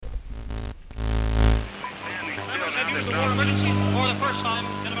emergency for the first time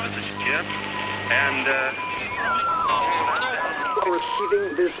in about... This is Jim, and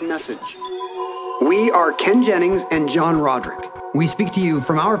Receiving this message. We are Ken Jennings and John Roderick. We speak to you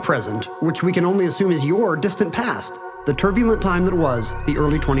from our present, which we can only assume is your distant past, the turbulent time that was the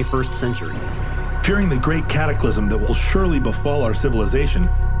early 21st century. Fearing the great cataclysm that will surely befall our civilization,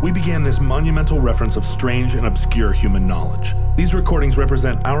 we began this monumental reference of strange and obscure human knowledge. These recordings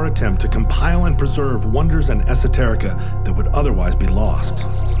represent our attempt to compile and preserve wonders and esoterica that would otherwise be lost.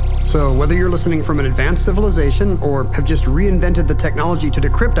 So whether you're listening from an advanced civilization or have just reinvented the technology to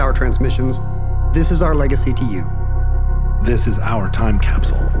decrypt our transmissions, this is our legacy to you. This is our time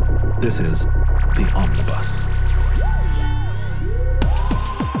capsule. This is the Omnibus.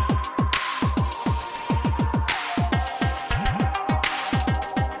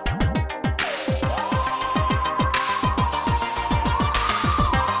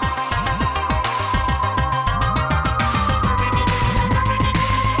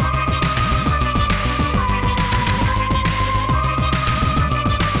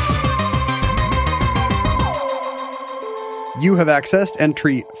 You have accessed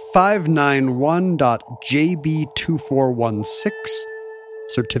entry 591.JB2416,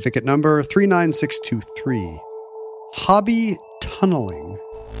 certificate number 39623. Hobby tunneling.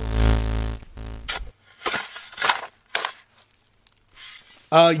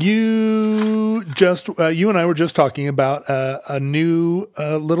 You and I were just talking about a new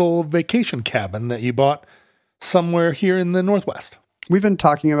little vacation cabin that you bought somewhere here in the Northwest. We've been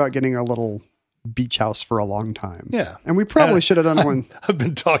talking about getting a little beach house for a long time. Yeah. And we probably should have done it when... I've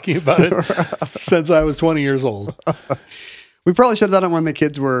been talking about it since I was 20 years old. We probably should have done it when the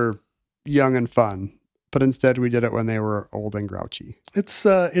kids were young and fun, but instead we did it when they were old and grouchy.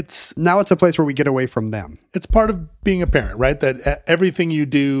 Now it's a place where we get away from them. It's part of being a parent, right? That everything you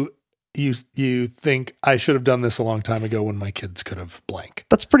do, you think, I should have done this a long time ago when my kids could have blank.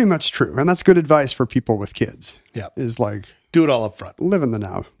 That's pretty much true. And that's good advice for people with kids. Yeah. Is like... do it all up front. Live in the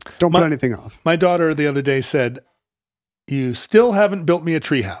now. Don't put anything off. My daughter the other day said, "You still haven't built me a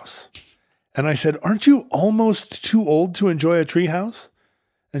treehouse." And I said, "Aren't you almost too old to enjoy a treehouse?"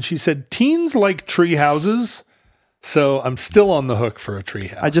 And she said, "Teens like tree houses." So I'm still on the hook for a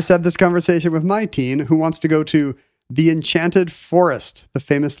treehouse. I just had this conversation with my teen who wants to go to the Enchanted Forest, the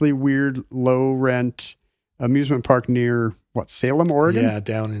famously weird low rent amusement park near Salem, Oregon? Yeah,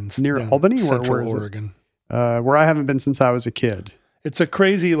 down Albany, Central where is Oregon. Where I haven't been since I was a kid. It's a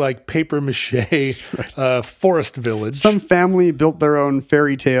crazy, paper mache forest village. Some family built their own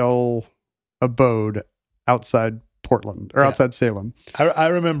fairy tale abode outside Portland, or outside Salem. I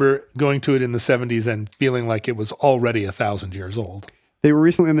remember going to it in the 70s and feeling like it was already 1,000 years old. They were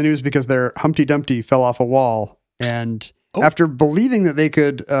recently in the news because their Humpty Dumpty fell off a wall, and after believing that they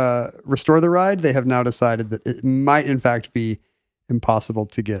could restore the ride, they have now decided that it might, in fact, be impossible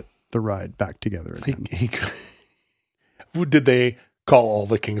to get the ride back together again. Did they call all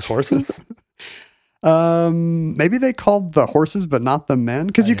the king's horses? Maybe they called the horses, but not the men,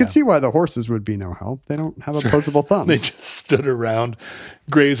 because you could see why the horses would be no help. They don't have opposable thumbs. They just stood around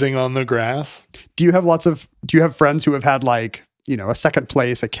grazing on the grass. Do you have friends who have had a second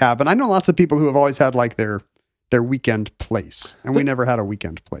place, a cabin? I know lots of people who have always had their weekend place, and we never had a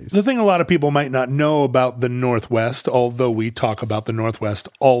weekend place. The thing a lot of people might not know about the Northwest, although we talk about the Northwest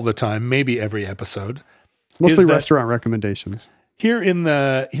all the time, maybe every episode. Mostly restaurant recommendations. Here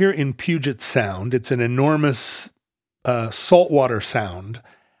in Puget Sound, it's an enormous saltwater sound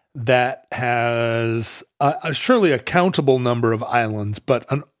that has surely a countable number of islands, but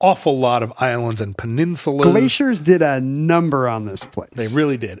an awful lot of islands and peninsulas. Glaciers did a number on this place. They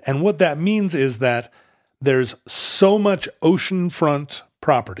really did. And what that means is that there's so much oceanfront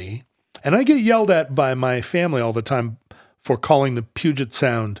property, and I get yelled at by my family all the time for calling the Puget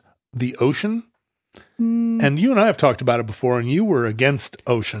Sound the ocean. And you and I have talked about it before, and you were against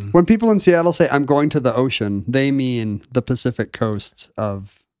ocean. When people in Seattle say, "I'm going to the ocean," they mean the Pacific coast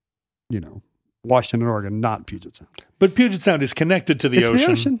of, Washington and Oregon, not Puget Sound. But Puget Sound is connected to the ocean.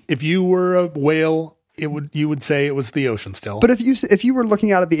 The ocean. If you were a whale, you would say it was the ocean still. But if you were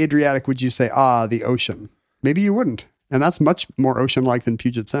looking out at the Adriatic, would you say, the ocean? Maybe you wouldn't. And that's much more ocean-like than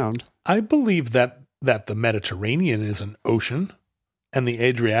Puget Sound. I believe that the Mediterranean is an ocean, and the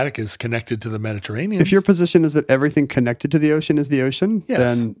Adriatic is connected to the Mediterranean. If your position is that everything connected to the ocean is the ocean,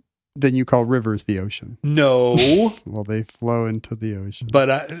 yes, then you call rivers the ocean. No. Well, they flow into the ocean.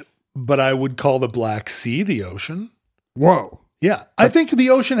 But I would call the Black Sea the ocean. Whoa. Yeah, I think the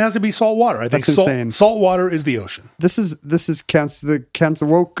ocean has to be salt water. I think That's insane. salt water is the ocean. This is the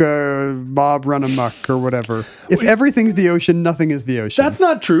Kansawoka mob run amok or whatever. If everything's the ocean, nothing is the ocean. That's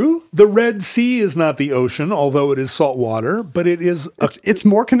not true. The Red Sea is not the ocean, although it is salt water, but it is. It's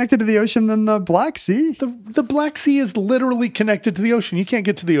more connected to the ocean than the Black Sea. The Black Sea is literally connected to the ocean. You can't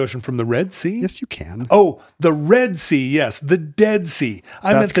get to the ocean from the Red Sea. Yes, you can. Oh, the Red Sea, yes. The Dead Sea.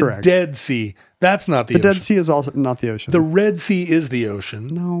 I meant the correct. Dead Sea. That's not the ocean. The Dead Sea is also not the ocean. The Red Sea is the ocean.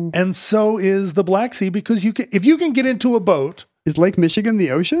 No. And so is the Black Sea, because if you can get into a boat. Is Lake Michigan the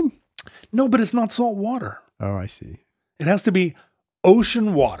ocean? No, but it's not salt water. Oh, I see. It has to be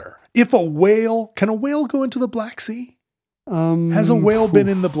ocean water. Can a whale go into the Black Sea? Has a whale been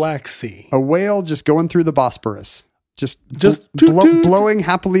in the Black Sea? A whale just going through the Bosporus. Just toot, toot. blowing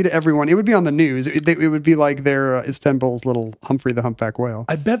happily to everyone. It would be on the news. It would be like their Istanbul's little Humphrey the Humpback whale.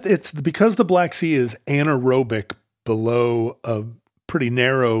 I bet it's because the Black Sea is anaerobic below a pretty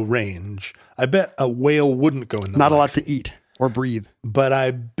narrow range. I bet a whale wouldn't go in the Not Black allowed Sea. to eat or breathe. But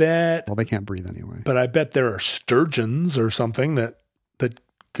I bet. Well, they can't breathe anyway. But I bet there are sturgeons or something that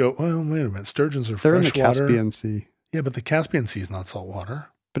go. Well, wait a minute. Sturgeons are They're in the freshwater. Caspian Sea. Yeah, but the Caspian Sea is not salt water.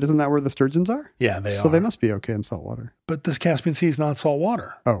 But isn't that where the sturgeons are? Yeah, they are. So they must be okay in salt water. But this Caspian Sea is not salt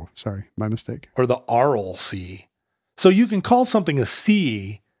water. Oh, sorry. My mistake. Or the Aral Sea. So you can call something a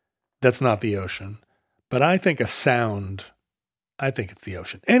sea that's not the ocean. But I think it's the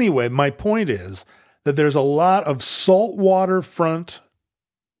ocean. Anyway, my point is that there's a lot of saltwater front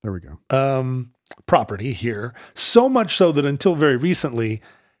There we go. property here. So much so that until very recently,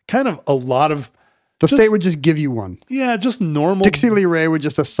 kind of a lot of The state would just give you one. Yeah, just normal. Dixie Lee Ray would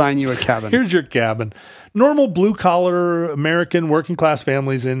just assign you a cabin. Here's your cabin. Normal blue-collar American working-class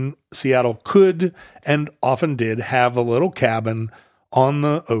families in Seattle could and often did have a little cabin on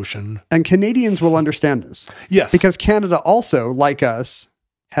the ocean. And Canadians will understand this. Yes. Because Canada also, like us,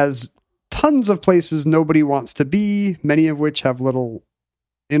 has tons of places nobody wants to be, many of which have little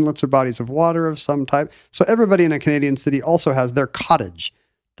inlets or bodies of water of some type. So everybody in a Canadian city also has their cottage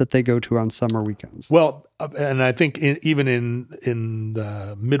that they go to on summer weekends. Well, and I think even in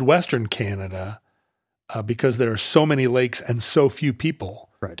the Midwestern Canada, because there are so many lakes and so few people,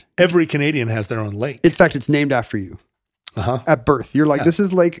 Right. every Canadian has their own lake. In fact, it's named after you. Uh-huh. At birth. You're like, This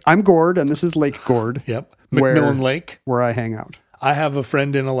is Lake, I'm Gord, and this is Lake Gord. Yep. Where- McMillan Lake. Where I hang out. I have a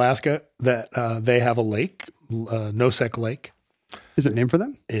friend in Alaska that they have a lake, Nosek Lake. Is it named for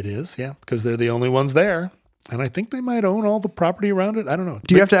them? It is, yeah, because they're the only ones there. And I think they might own all the property around it. I don't know.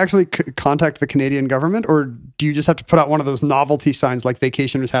 Do you have to actually contact the Canadian government, or do you just have to put out one of those novelty signs like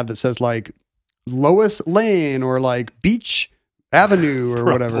vacationers have that says like Lois Lane or like Beach Avenue or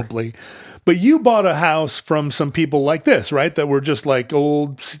whatever? Probably. But you bought a house from some people like this, right? That were just like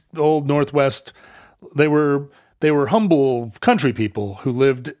old Northwest. They were humble country people who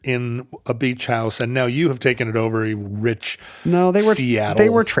lived in a beach house, and now you have taken it over, a rich No, they were Seattle. They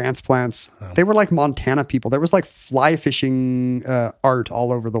were transplants. They were like Montana people. There was like fly fishing art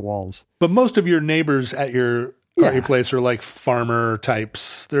all over the walls. But most of your neighbors at your Yeah. place are like farmer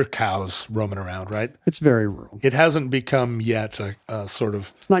types. They're cows roaming around, right? It's very rural. It hasn't become yet a sort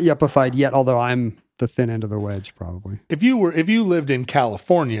of. It's not yuppified yet, although I'm the thin end of the wedge probably. If you lived in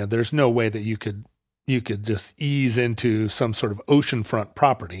California, there's no way that you could just ease into some sort of oceanfront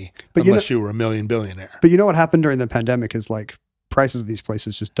property unless you were a million billionaire. But you know what happened during the pandemic is like prices of these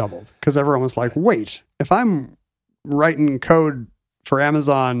places just doubled because everyone was like, wait, if I'm writing code for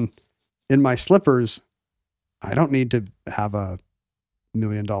Amazon in my slippers, I don't need to have a $1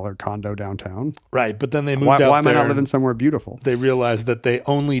 million condo downtown. Right, but then they moved Why out am I there not and living somewhere beautiful? They realized that they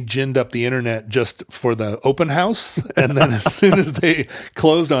only ginned up the internet just for the open house. And then as soon as they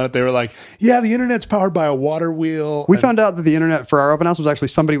closed on it, they were like, yeah, the internet's powered by a water wheel. We found out that the internet for our open house was actually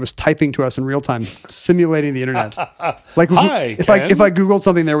somebody was typing to us in real time, simulating the internet. Like Hi, if Ken. I Googled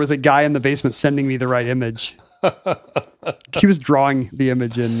something, there was a guy in the basement sending me the right image. He was drawing the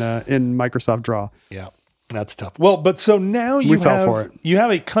image in Microsoft Draw. Yeah, that's tough. Well, but so now We fell for it. You have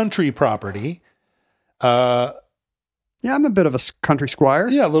a country property. Yeah, I'm a bit of a country squire.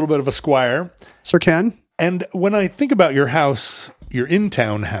 Yeah, a little bit of a squire. Sir Ken. And when I think about your house, your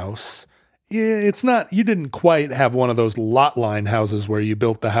in-town house, it's not, you didn't quite have one of those lot line houses where you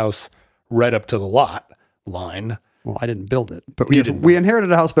built the house right up to the lot line. Well, I didn't build it, but You didn't we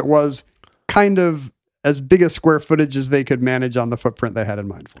inherited a house that was kind of as big a square footage as they could manage on the footprint they had in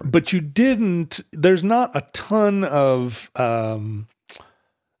mind for it. But you didn't, there's not a ton of,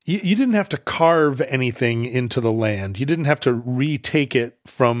 you didn't have to carve anything into the land. You didn't have to retake it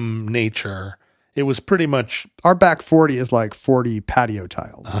from nature It was pretty much, Our back 40 is like 40 patio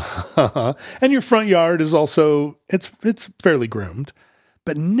tiles. and your front yard is also, it's fairly groomed.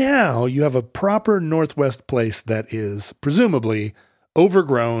 But now you have a proper Northwest place that is presumably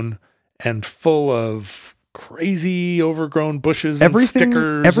overgrown and full of crazy overgrown bushes and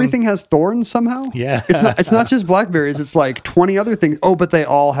stickers. Everything has thorns somehow. Yeah. It's not just blackberries. It's like 20 other things. Oh, but they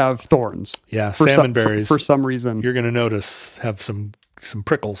all have thorns. Yeah, For salmon some, berries. For some reason. You're going to notice have some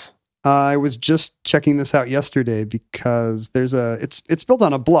prickles. I was just checking this out yesterday because it's built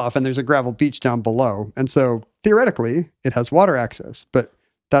on a bluff and there's a gravel beach down below. And so theoretically it has water access, but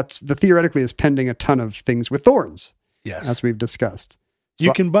the theoretically is pending a ton of things with thorns. Yes. As we've discussed. So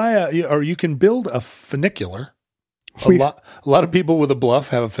You can you can build a funicular. A lot of people with a bluff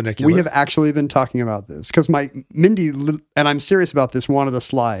have a funicular. We have actually been talking about this because Mindy, and I'm serious about this, wanted a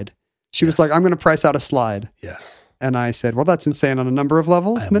slide. She was like, I'm going to price out a slide. Yes. And I said, well, that's insane on a number of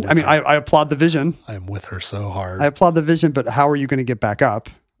levels. I applaud the vision. I am with her so hard. I applaud the vision, but how are you going to get back up,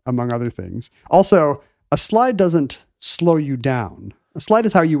 among other things? Also, a slide doesn't slow you down. A slide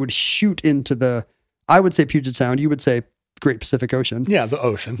is how you would shoot into I would say Puget Sound. You would say Great Pacific Ocean. Yeah, the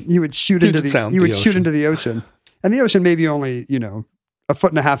ocean. You would shoot Puget into the Sound, you would the shoot ocean. into the ocean. And the ocean maybe only, a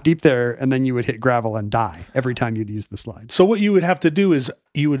foot and a half deep there, and then you would hit gravel and die every time you'd use the slide. So what you would have to do is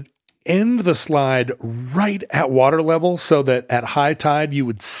you would end the slide right at water level so that at high tide you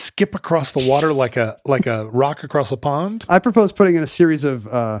would skip across the water like a rock across a pond. I propose putting in a series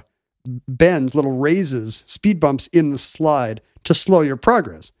of bends, little raises, speed bumps in the slide to slow your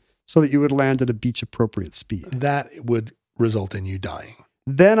progress so that you would land at a beach appropriate speed. That would result in you dying.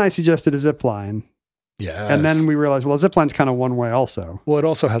 Then I suggested a zip line. Yeah. And then we realized, well, a zip line's kind of one way also. Well, it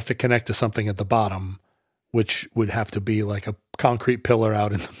also has to connect to something at the bottom, which would have to be like a concrete pillar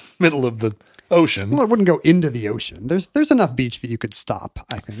out in the middle of the ocean. Well, it wouldn't go into the ocean. There's enough beach that you could stop,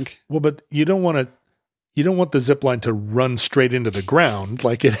 I think. Well, but you don't want the zip line to run straight into the ground.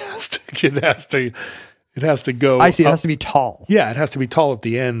 Like it has to go. I see. It up. has to be tall. Yeah, it has to be tall at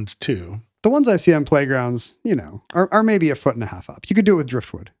the end too. The ones I see on playgrounds, are maybe a foot and a half up. You could do it with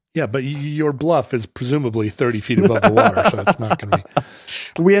driftwood. Yeah, but your bluff is presumably 30 feet above the water, so it's not going to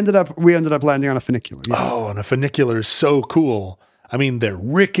be. We ended up landing on a funicular. Yes. Oh, and a funicular is so cool. I mean, they're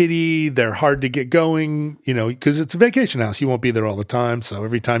rickety, they're hard to get going, because it's a vacation house. You won't be there all the time. So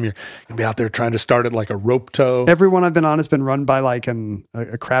every time you're going to be out there trying to start it like a rope tow. Everyone I've been on has been run by like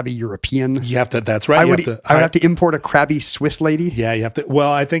a crabby European. You have to, that's right. I would have to import a crabby Swiss lady. Yeah, you have to.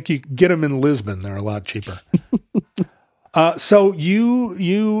 Well, I think you get them in Lisbon. They're a lot cheaper. So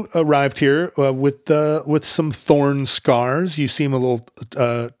you arrived here with some thorn scars. You seem a little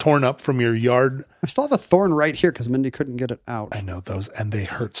torn up from your yard. I still have a thorn right here because Mindy couldn't get it out. I know those, and they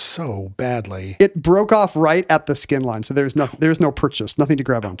hurt so badly. It broke off right at the skin line, so there's no purchase, nothing to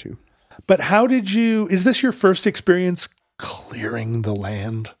grab onto. But how did you? Is this your first experience clearing the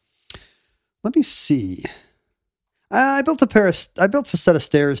land? Let me see. I built a set of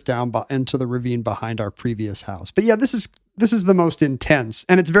stairs down into the ravine behind our previous house. But yeah, this is the most intense,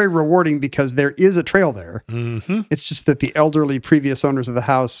 and it's very rewarding because there is a trail there. Mm-hmm. It's just that the elderly previous owners of the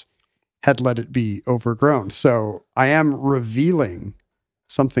house had let it be overgrown. So I am revealing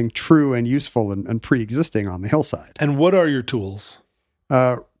something true and useful and pre-existing on the hillside. And what are your tools?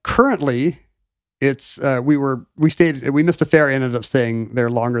 Currently, it's we missed a ferry and ended up staying there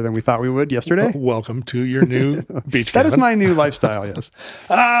longer than we thought we would yesterday. Welcome to your new beach That cabin. is my new lifestyle, yes.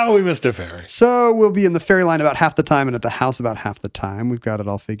 We missed a ferry. So we'll be in the ferry line about half the time and at the house about half the time. We've got it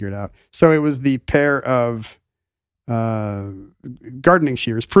all figured out. So it was the pair of pruning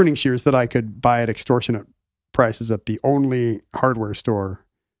shears that I could buy at extortionate prices at the only hardware store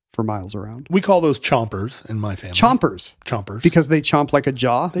for miles around. We call those chompers in my family. Chompers. Because they chomp like a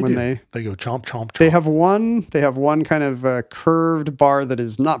jaw they go chomp, chomp, chomp. They have one kind of curved bar that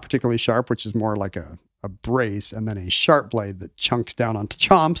is not particularly sharp, which is more like a brace, and then a sharp blade that chunks down onto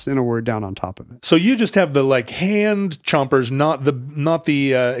chomps, in a word, down on top of it. So you just have the hand chompers, not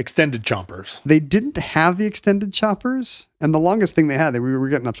the extended chompers. They didn't have the extended choppers, and the longest thing they had, we were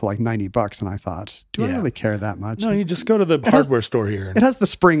getting up to like $90, and I thought, do I really care that much? No, you just go to the hardware store here. It has the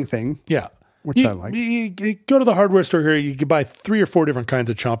spring thing. Yeah. Which I like. You go to the hardware store here, you can buy 3 or 4 different kinds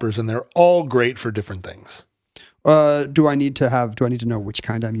of chompers, and they're all great for different things. Do I need to know which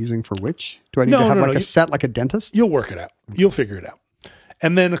kind I'm using for which? Do I need to have a set like a dentist? You'll work it out. You'll figure it out.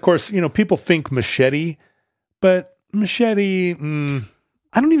 And then, of course, people think machete, but machete...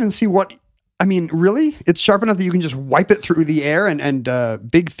 I don't even see really? It's sharp enough that you can just wipe it through the air and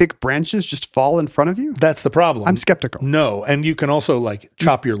big, thick branches just fall in front of you? That's the problem. I'm skeptical. No, and you can also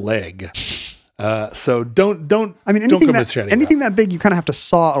chop your leg. So don't. I mean, don't anything go macheting anything that big, you kind of have to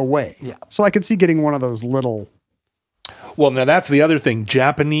saw away. Yeah. So I could see getting one of those little. Well, now that's the other thing.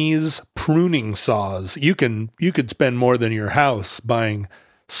 Japanese pruning saws. You could spend more than your house buying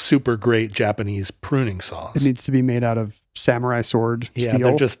super great Japanese pruning saws. It needs to be made out of samurai sword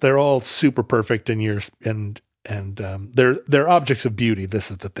steel. They're all super perfect, and they're objects of beauty.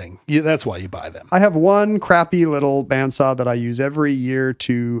 This is the thing. That's why you buy them. I have one crappy little bandsaw that I use every year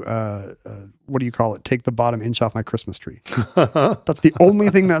to what do you call it? Take the bottom inch off my Christmas tree. That's the only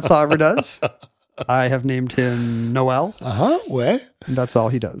thing that saw ever does. I have named him Noel. Way. And that's all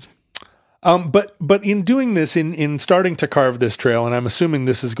he does. But in doing this, in starting to carve this trail, and I'm assuming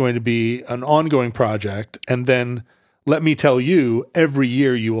this is going to be an ongoing project, and then let me tell you, every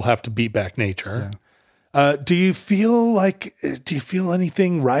year you will have to beat back nature. Yeah. Do you feel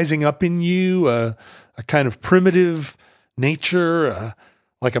anything rising up in you? A kind of primitive nature,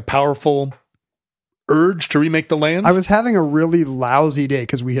 like a powerful urge to remake the land? I was having a really lousy day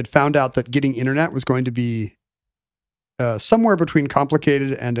because we had found out that getting internet was going to be somewhere between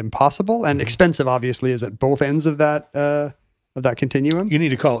complicated and impossible, and expensive. Obviously, is at both ends of that continuum. You need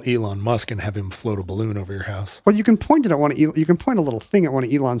to call Elon Musk and have him float a balloon over your house. Well, you can point it at one. You can point a little thing at one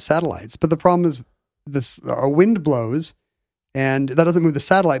of Elon's satellites, but the problem is a wind blows, and that doesn't move the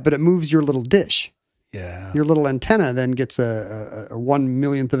satellite, but it moves your little dish. Yeah. Your little antenna then gets a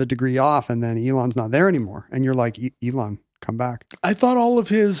 1/1,000,000th of a degree off, and then Elon's not there anymore. And you're like, Elon, come back. I thought all of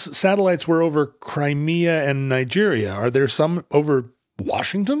his satellites were over Crimea and Nigeria. Are there some over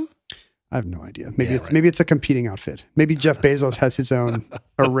Washington? I have no idea. Maybe it's a competing outfit. Maybe Jeff Bezos has his own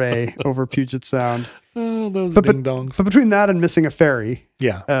array over Puget Sound. Oh, those ding-dongs. But between that and missing a ferry,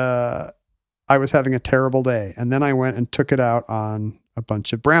 yeah, I was having a terrible day. And then I went and took it out on a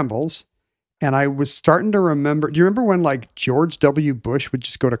bunch of brambles. And I was starting to remember, do you remember when like George W. Bush would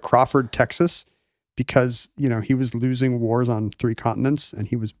just go to Crawford, Texas because, he was losing wars on 3 continents and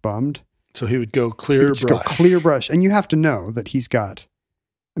he was bummed. So he would go clear brush. And you have to know that he's got,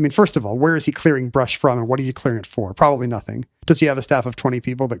 first of all, where is he clearing brush from and what is he clearing it for? Probably nothing. Does he have a staff of 20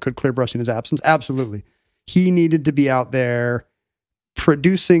 people that could clear brush in his absence? Absolutely. He needed to be out there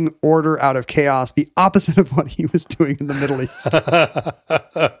producing order out of chaos, the opposite of what he was doing in the Middle East.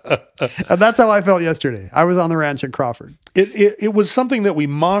 And that's how I felt yesterday. I was on the ranch in Crawford. It was something that we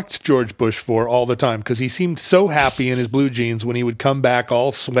mocked George Bush for all the time because he seemed so happy in his blue jeans when he would come back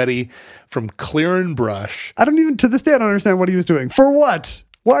all sweaty from clearing brush. To this day, I don't understand what he was doing. For what?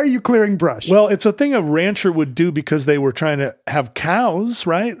 Why are you clearing brush? Well, it's a thing a rancher would do because they were trying to have cows,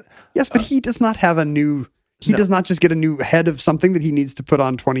 right? Yes, but he does not have He does not just get a new head of something that he needs to put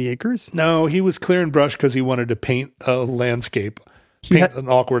on 20 acres. No, he was clearing brush because he wanted to paint a landscape, an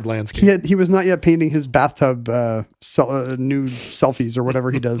awkward landscape. He was not yet painting his bathtub new selfies or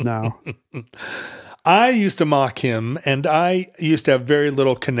whatever he does now. I used to mock him, and I used to have very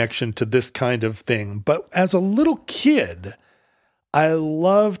little connection to this kind of thing. But as a little kid, I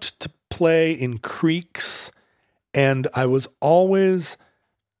loved to play in creeks, and I was always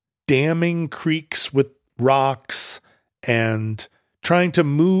damming creeks with rocks and trying to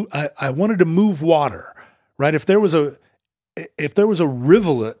move. I wanted to move water, right? If there was a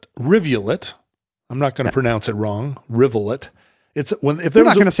rivulet, I'm not going to pronounce it wrong. Rivulet. You're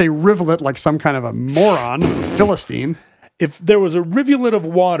not going to say rivulet like some kind of a moron, Philistine. If there was a rivulet of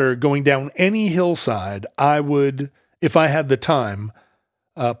water going down any hillside, I would, if I had the time,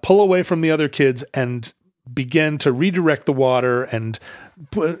 pull away from the other kids and begin to redirect the water and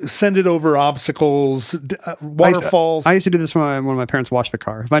send it over obstacles, waterfalls. I used to do this when my parents washed the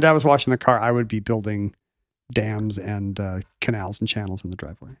car. If my dad was washing the car, I would be building dams and canals and channels in the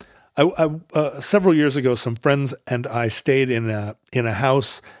driveway. Several years ago, some friends and I stayed in a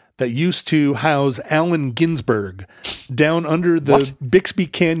house that used to house Allen Ginsberg down under the Bixby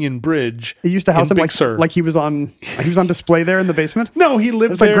Canyon Bridge. It used to house him like he was on display there in the basement? No, he lived there.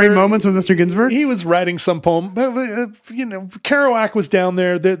 It was like Great Moments with Mr. Ginsberg? He was writing some poem. Kerouac was down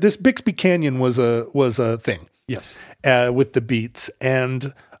there. This Bixby Canyon was a thing. Yes. With the beats.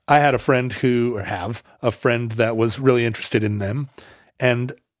 And I had a friend that was really interested in them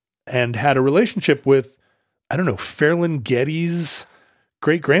and had a relationship with, I don't know, Fairlyn Getty's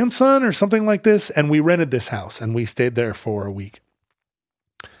great-grandson or something like this, and we rented this house, and we stayed there for a week.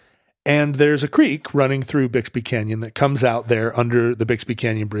 And there's a creek running through Bixby Canyon that comes out there under the Bixby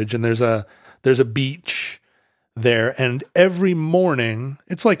Canyon Bridge, and there's a beach there, and every morning,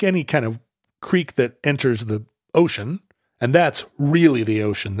 it's like any kind of creek that enters the ocean, and that's really the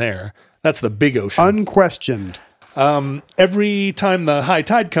ocean there. That's the big ocean. Unquestioned. Every time the high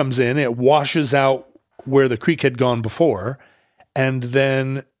tide comes in, it washes out where the creek had gone before, and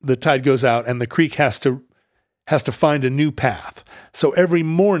then the tide goes out and the creek has to find a new path. So every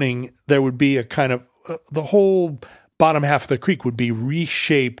morning there would be a kind of the whole bottom half of the creek would be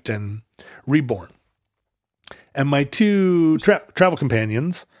reshaped and reborn. And my two travel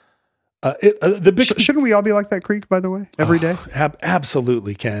companions, shouldn't we all be like that creek, by the way, every day?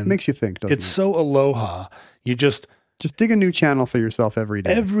 Absolutely, Ken. It makes you think, doesn't it? It's so aloha. You just dig a new channel for yourself every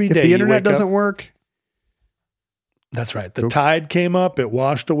day. Every day. If the internet doesn't work. That's right. The tide came up. It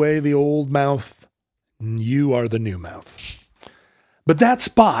washed away the old mouth. You are the new mouth. But that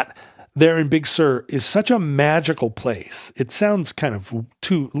spot there in Big Sur is such a magical place. It sounds kind of a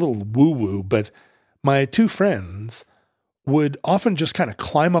little woo-woo, but my two friends would often just kind of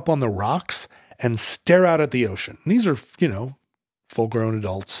climb up on the rocks and stare out at the ocean. And these are, full-grown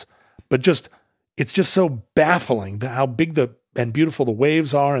adults, but it's just so baffling how big and beautiful the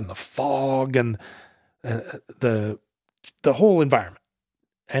waves are and the fog and the whole environment.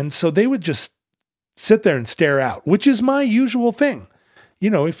 And so they would just sit there and stare out, which is my usual thing.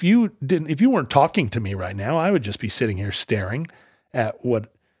 If you weren't talking to me right now, I would just be sitting here staring at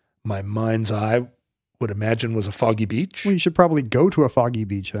what my mind's eye would imagine was a foggy beach. Well, you should probably go to a foggy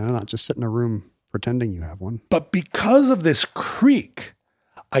beach then, not just sit in a room pretending you have one. But because of this creek,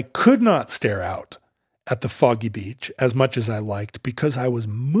 I could not stare out at the foggy beach as much as I liked because I was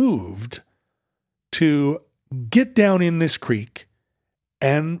moved to get down in this creek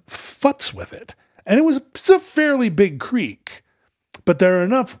and futz with it. And it's a fairly big creek, but there are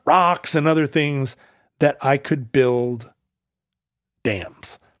enough rocks and other things that I could build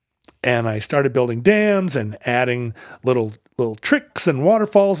dams. And I started building dams and adding little tricks and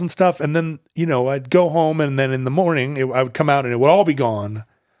waterfalls and stuff. And then, I'd go home and then in the morning I would come out and it would all be gone.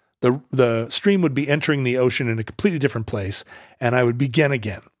 The stream would be entering the ocean in a completely different place and I would begin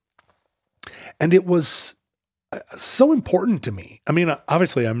again. And it was so important to me. I mean,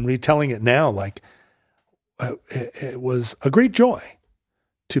 obviously I'm retelling it now. Like it was a great joy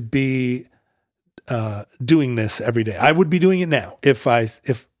to be doing this every day. I would be doing it now if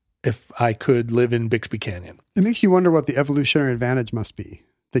I could live in Bixby Canyon. It makes you wonder what the evolutionary advantage must be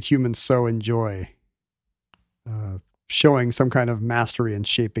that humans so enjoy showing some kind of mastery in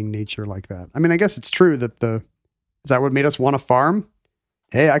shaping nature like that. I mean, I guess it's true that is that what made us want to farm?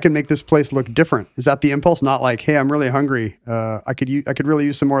 Hey, I can make this place look different. Is that the impulse? Not like, hey, I'm really hungry. I could really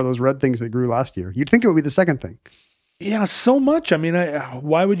use some more of those red things that grew last year. You'd think it would be the second thing. Yeah, so much. I mean,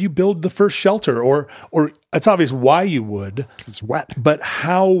 why would you build the first shelter? Or it's obvious why you would. Because it's wet. But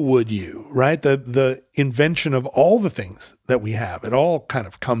how would you, right? The invention of all the things that we have, it all kind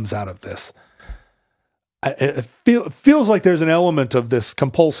of comes out of this. It feels like there's an element of this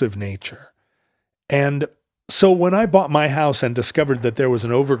compulsive nature. And so when I bought my house and discovered that there was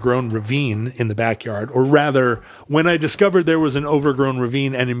an overgrown ravine in the backyard, or rather, when I discovered there was an overgrown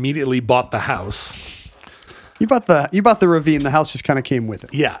ravine and immediately bought the house. You bought the ravine, the house just kind of came with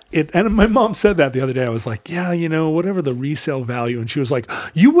it. Yeah. And my mom said that the other day. I was like, yeah, whatever the resale value. And she was like,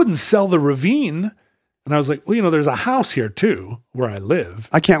 you wouldn't sell the ravine. And I was like, well, there's a house here too, where I live.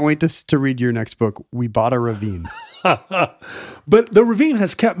 I can't wait to read your next book. We Bought a Ravine. But the ravine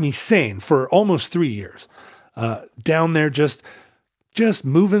has kept me sane for almost 3 years. Down there, just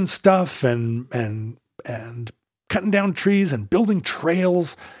moving stuff and cutting down trees and building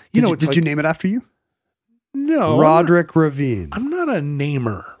trails. Did you name it after you? No, Roderick Ravine. I'm not a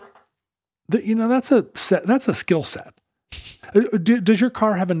namer. That's a skill set. Does your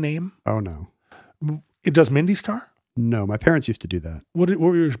car have a name? Oh no. It does. Mindy's car? No, my parents used to do that. What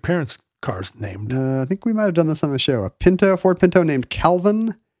were your parents' cars named? I think we might have done this on the show. A Ford Pinto named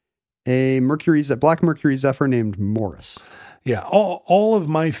Calvin. A Black Mercury Zephyr named Morris. Yeah, all of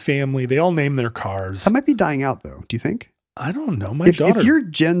my family, they all name their cars. That might be dying out though. Do you think? I don't know. My daughter. If you're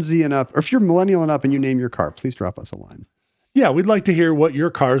Gen Z and up, or if you're millennial and up and you name your car, please drop us a line. Yeah, we'd like to hear what your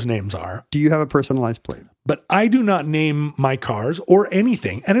car's names are. Do you have a personalized plate? But I do not name my cars or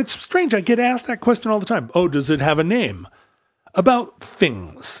anything. And it's strange. I get asked that question all the time. Oh, does it have a name? About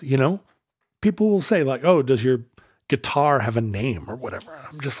things, People will say like, oh, does your guitar have a name or whatever?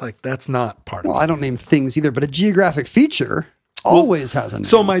 I'm just like, that's not part of it. Well, I don't name things either, but a geographic feature always has a name.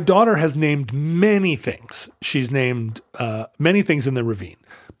 So my daughter has named many things. She's named many things in the ravine.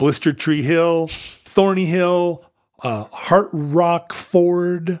 Blister Tree Hill, Thorny Hill, Heart Rock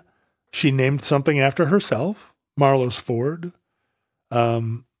Ford. She named something after herself, Marlowe's Ford.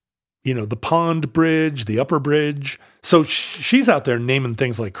 The Pond Bridge, the Upper Bridge. So she's out there naming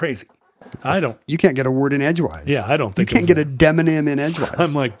things like crazy. You can't get a word in edgewise. Yeah, I don't think you can't get a demonym in edgewise.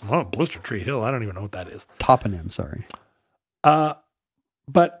 I'm like, Blister Tree Hill. I don't even know what that is. Toponym, sorry. But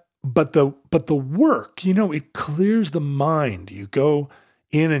the work, it clears the mind. You go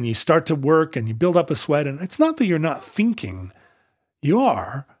in and you start to work and you build up a sweat. And it's not that you're not thinking, you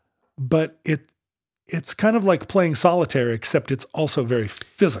are, but it's kind of like playing solitaire, except it's also very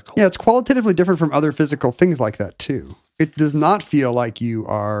physical. Yeah, it's qualitatively different from other physical things like that too. It does not feel like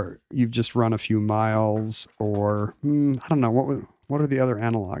you've just run a few miles or I don't know, what are the other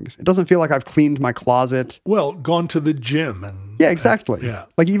analogs? It doesn't feel like I've cleaned my closet. Well, gone to the gym. And yeah, exactly. Yeah.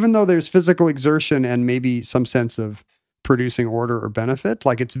 Like even though there's physical exertion and maybe some sense of producing order or benefit,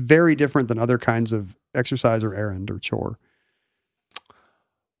 like it's very different than other kinds of exercise or errand or chore.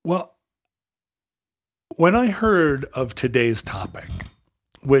 Well, when I heard of today's topic,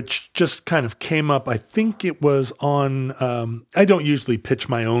 which just kind of came up, I think it was on, I don't usually pitch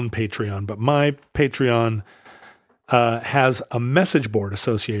my own Patreon, but my Patreon has a message board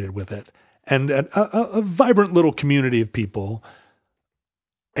associated with it and a vibrant little community of people.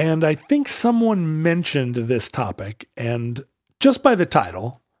 And I think someone mentioned this topic, and just by the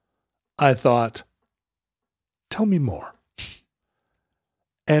title, I thought, tell me more.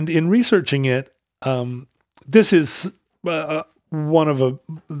 And in researching it, this is one of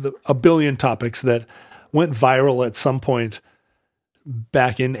a billion topics that went viral at some point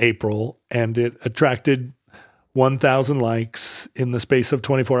back in April, and it attracted 1,000 likes in the space of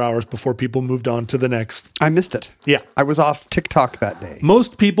 24 hours before people moved on to the next. I missed it. Yeah. I was off TikTok that day.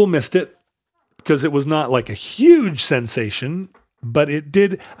 Most people missed it because it was not like a huge sensation, but it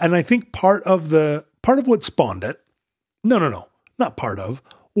did. And I think part of what spawned it, no, not part of,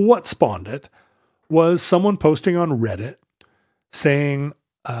 what spawned it was someone posting on Reddit saying,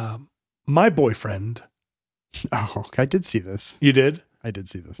 my boyfriend. Oh, I did see this. You did? I did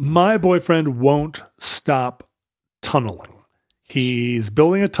see this. My boyfriend won't stop tunneling. He's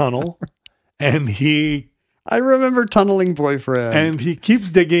building a tunnel and I remember tunneling boyfriend. And he keeps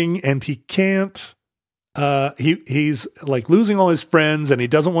digging and he can't, he's like losing all his friends and he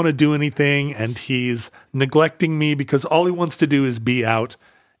doesn't want to do anything and he's neglecting me because all he wants to do is be out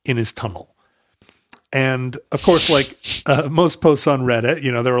in his tunnel. And of course, like most posts on Reddit,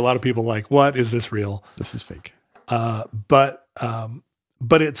 there were a lot of people like, what, is this real? This is fake. But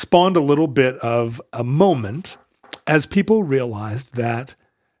it spawned a little bit of a moment as people realized that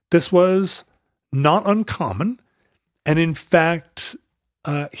this was not uncommon. And in fact,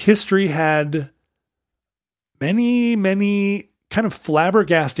 history had many, many kind of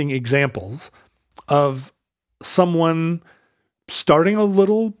flabbergasting examples of someone starting a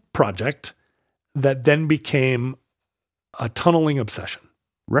little project that then became a tunneling obsession.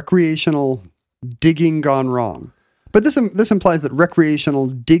 Recreational digging gone wrong. But this implies that recreational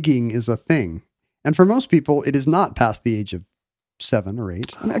digging is a thing. And for most people, it is not past the age of 7 or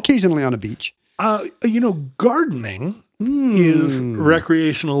 8. I mean, occasionally on a beach. Gardening is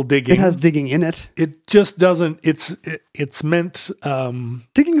recreational digging. It has digging in it. It just doesn't, it's meant...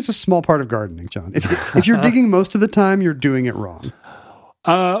 Digging is a small part of gardening, John. If you're digging most of the time, you're doing it wrong.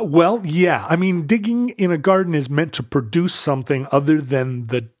 Well, yeah. I mean, digging in a garden is meant to produce something other than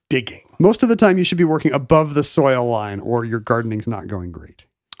the digging. Most of the time, you should be working above the soil line or your gardening's not going great.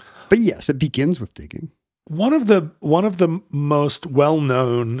 But yes, it begins with digging. One of the most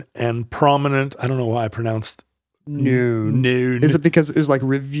well-known and prominent, I don't know why I pronounced noon. Is it because it was like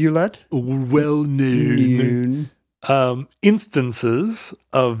rivulet? Well-known. Instances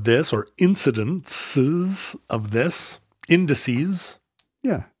of this or incidences of this, indices.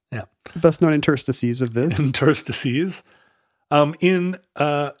 Yeah. Yeah. Best known interstices of this. Interstices. In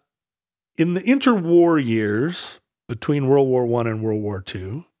the interwar years between World War I and World War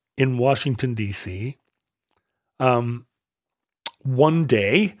II in Washington, D.C., one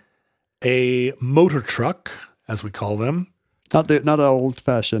day a motor truck, as we call them. Not an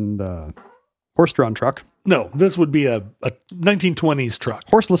old-fashioned horse-drawn truck. No, this would be a 1920s truck.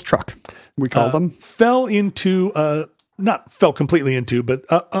 Horseless truck, we call them. Fell into, not fell completely into, but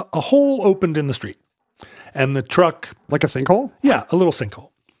a hole opened in the street. And the truck... Like a sinkhole? Yeah, a little sinkhole.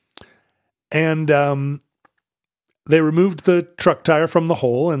 And they removed the truck tire from the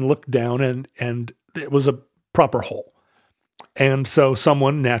hole and looked down, and it was a proper hole. And so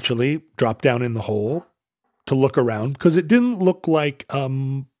someone naturally dropped down in the hole to look around because it didn't look like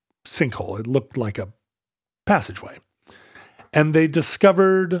sinkhole. It looked like a passageway. And they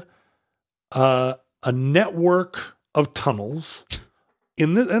discovered a network of tunnels.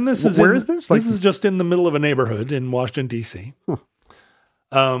 Where is this? This is just in the middle of a neighborhood in Washington, D.C. Huh.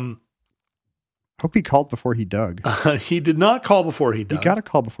 Hope he called before he dug. He did not call before he dug. You got to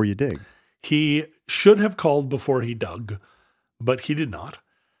call before you dig. He should have called before he dug, but he did not.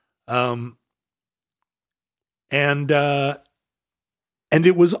 And it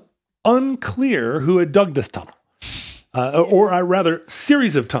was unclear who had dug this tunnel. or rather,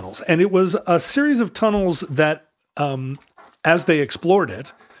 series of tunnels. And it was a series of tunnels that, as they explored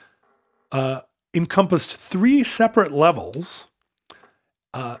it, encompassed 3 separate levels.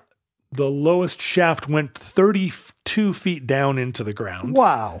 The lowest shaft went 32 feet down into the ground.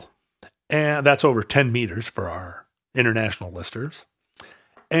 Wow. And that's over 10 meters for our international listeners.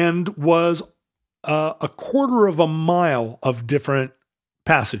 And was a quarter of a mile of different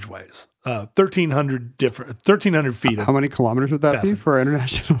passageways. 1,300 feet. How many kilometers would that be for our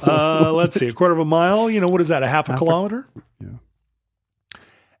international? Let's see, a quarter of a mile. What is that? A half a kilometer? Yeah.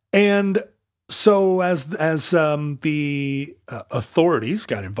 And so as the authorities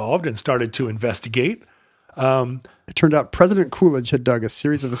got involved and started to investigate, it turned out President Coolidge had dug a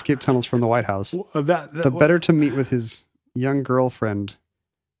series of escape tunnels from the White House. The better to meet with his young girlfriend,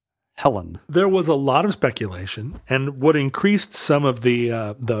 Helen. There was a lot of speculation, and what increased some of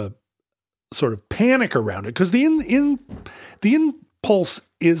the sort of panic around it, because the impulse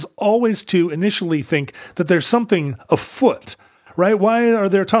is always to initially think that there's something afoot, right? Why are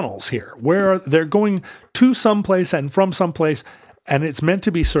there tunnels here? Where they're going to someplace and from someplace, and it's meant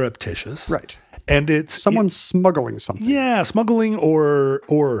to be surreptitious, right? And it's someone's smuggling something. Yeah, smuggling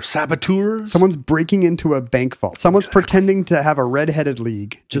or saboteurs. Someone's breaking into a bank vault. Someone's pretending to have a red-headed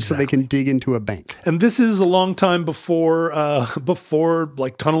league just so they can dig into a bank. And this is a long time before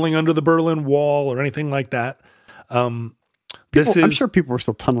like tunneling under the Berlin Wall or anything like that. I'm sure people were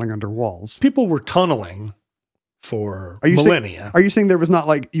still tunneling under walls. People were tunneling for millennia. Are you saying there was not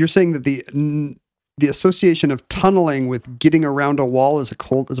you're saying that the association of tunneling with getting around a wall is a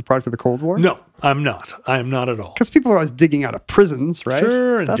product of the Cold War? No, I'm not. I am not at all. Because people are always digging out of prisons, right?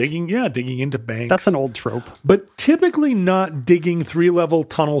 Sure, and digging into banks. That's an old trope. But typically not digging 3-level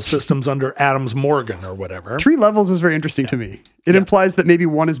tunnel systems under Adams Morgan or whatever. 3 levels is very interesting to me. It implies that maybe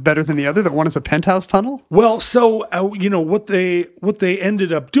one is better than the other, that one is a penthouse tunnel? Well, so, what they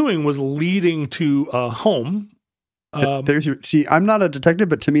ended up doing was leading to a home. I'm not a detective,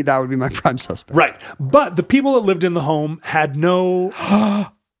 but to me, that would be my prime suspect. Right. But the people that lived in the home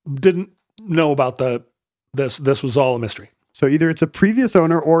didn't know about this. This was all a mystery. So either it's a previous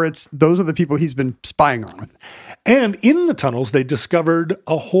owner or those are the people he's been spying on. And in the tunnels, they discovered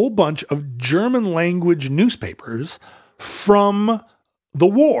a whole bunch of German language newspapers from the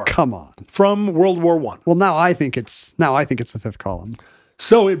war. Come on. From World War I. Well, now I think it's the fifth column.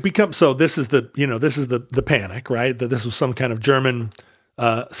 So this is the panic, right? That this was some kind of German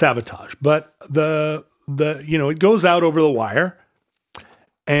sabotage. But it goes out over the wire,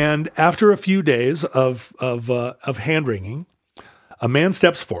 and after a few days of hand wringing, a man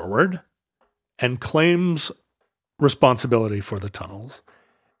steps forward and claims responsibility for the tunnels.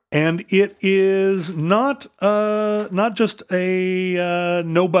 And it is not just a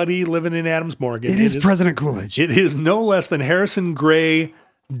nobody living in Adams Morgan. It is President Coolidge. It is no less than Harrison Gray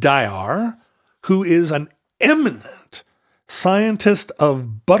Dyer, who is an eminent scientist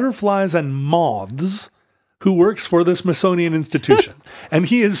of butterflies and moths who works for the Smithsonian Institution. And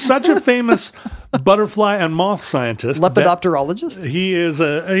he is such a famous butterfly and moth scientist. Lepidopterologist? He's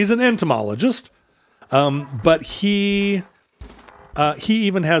an entomologist. But he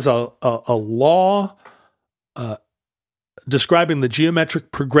even has a law describing the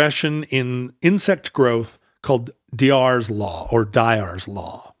geometric progression in insect growth called Dyer's Law or Dyer's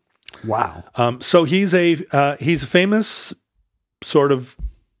Law. Wow. So he's a famous sort of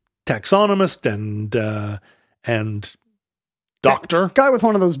taxonomist and doctor. Guy with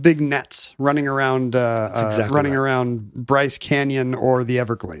one of those big nets running around around Bryce Canyon or the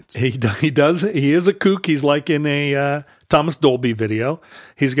Everglades. He does. He is a kook. He's like in a Thomas Dolby video.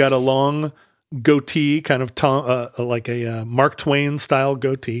 He's got a long goatee, kind of like a Mark Twain style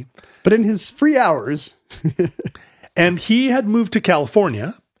goatee. But in his free hours, and he had moved to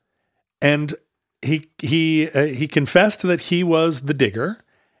California, and he confessed that he was the digger.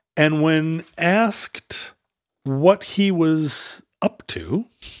 And when asked what he was up to,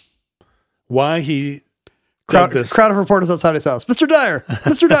 why he crowd of reporters outside his house. Mr. Dyer,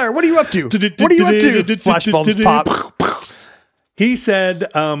 what are you up to? What are you up to? Flashbulbs pop. He said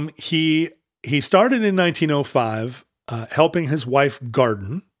he started in 1905 helping his wife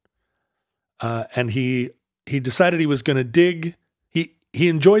garden, and he decided he was going to dig. He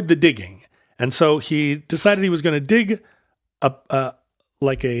enjoyed the digging, and so he decided he was going to dig a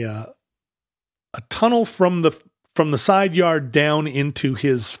tunnel from the side yard down into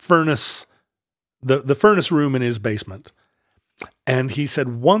his furnace, the furnace room in his basement. And he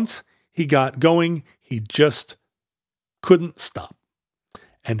said once he got going, he just couldn't stop.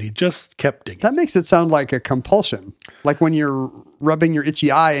 And he just kept digging. That makes it sound like a compulsion. Like when you're rubbing your itchy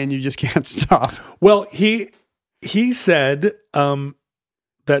eye and you just can't stop. Well, he He said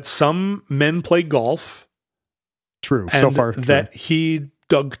that some men play golf. True. And So far, true. that he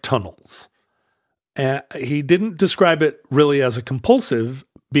dug tunnels. He didn't describe it really as a compulsive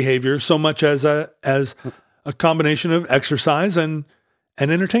behavior so much as a combination of exercise and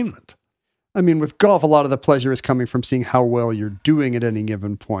entertainment. I mean, with golf, a lot of the pleasure is coming from seeing how well you're doing at any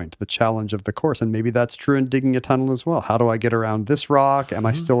given point, the challenge of the course. And maybe that's true in digging a tunnel as well. How do I get around this rock? Am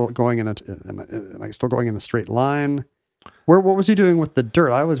I still going in a straight line? What was he doing with the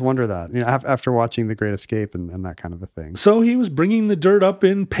dirt? I always wonder that, after watching The Great Escape and that kind of a thing. So he was bringing the dirt up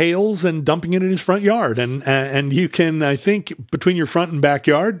in pails and dumping it in his front yard. And you can, I think, between your front and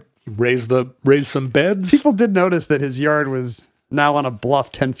backyard, raise some beds. People did notice that his yard was now on a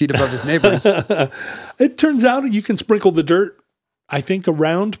bluff 10 feet above his neighbors. It turns out you can sprinkle the dirt, I think,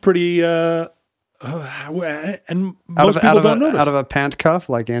 around pretty, and most people don't notice. Out of a pant cuff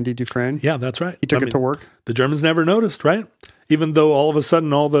like Andy Dufresne. Yeah, that's right. He took it to work. The Germans never noticed, right? Even though all of a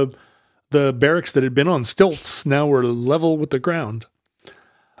sudden all the barracks that had been on stilts now were level with the ground.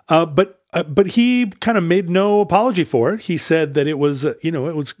 But he kind of made no apology for it. He said that it was a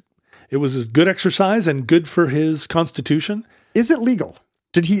good exercise and good for his constitution. Is it legal?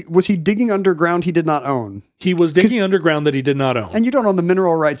 Was he digging underground he did not own? He was digging underground that he did not own. And you don't own the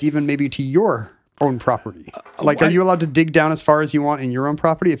mineral rights even maybe to your own property. Are you allowed to dig down as far as you want in your own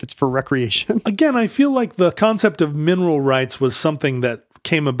property if it's for recreation? Again, I feel like the concept of mineral rights was something that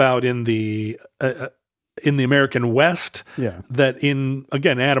came about in the American West. Yeah. That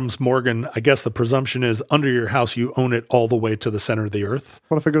Adams Morgan, I guess the presumption is under your house, you own it all the way to the center of the earth.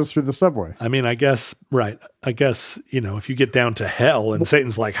 What if it goes through the subway? I mean, I guess, right. I guess, if you get down to hell and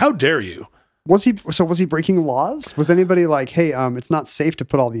Satan's like, how dare you? Was he breaking laws? Was anybody like, hey, it's not safe to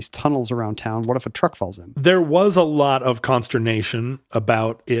put all these tunnels around town. What if a truck falls in? There was a lot of consternation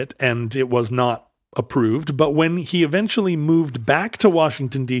about it, and it was not approved. But when he eventually moved back to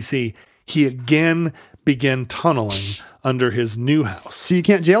Washington, D.C., he again began tunneling under his new house. So you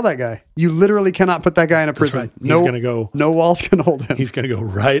can't jail that guy. You literally cannot put that guy in a prison. Right. He's going to go. No walls can hold him. He's going to go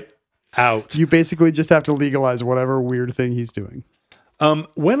right out. You basically just have to legalize whatever weird thing he's doing.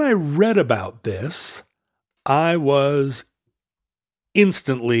 When I read about this, I was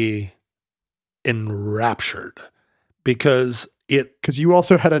instantly enraptured because you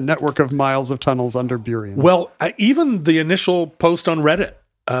also had a network of miles of tunnels under Burien. Well, even the initial post on Reddit,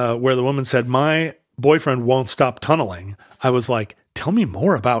 where the woman said, my boyfriend won't stop tunneling. I was like, tell me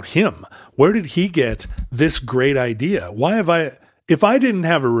more about him. Where did he get this great idea? If I didn't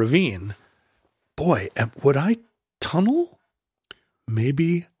have a ravine, boy, would I tunnel?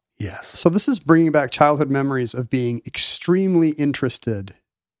 Maybe, yes. So this is bringing back childhood memories of being extremely interested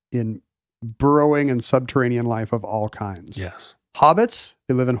in burrowing and subterranean life of all kinds. Yes. Hobbits,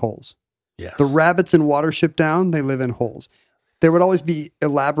 they live in holes. Yes. The rabbits in Watership Down, they live in holes. There would always be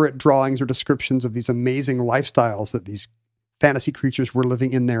elaborate drawings or descriptions of these amazing lifestyles that these fantasy creatures were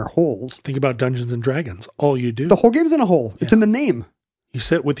living in their holes. Think about Dungeons and Dragons. All you do. The whole game's in a hole. Yeah. It's in the name. You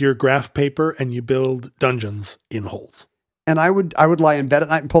sit with your graph paper and you build dungeons in holes. And I would lie in bed at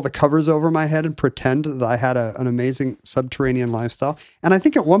night and pull the covers over my head and pretend that I had an amazing subterranean lifestyle. And I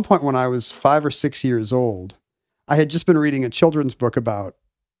think at one point when I was 5 or 6 years old, I had just been reading a children's book about,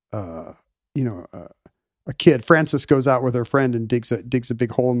 a kid. Frances goes out with her friend and digs a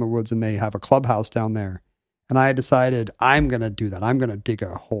big hole in the woods, and they have a clubhouse down there. And I decided I'm going to do that. I'm going to dig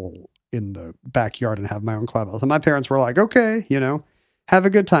a hole in the backyard and have my own clubhouse. And my parents were like, okay, have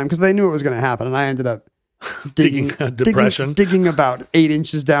a good time, because they knew it was going to happen. And I ended up digging about 8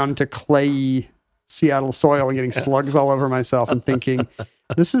 inches down into clayey Seattle soil and getting slugs all over myself and thinking,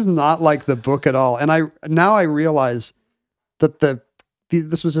 this is not like the book at all. And I realize that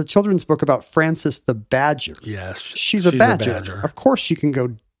this was a children's book about Frances the Badger. Yes. She's a badger. Of course she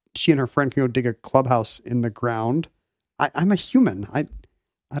and her friend can go dig a clubhouse in the ground. I'm a human. I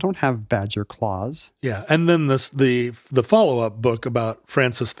don't have badger claws. Yeah. And then the follow-up book about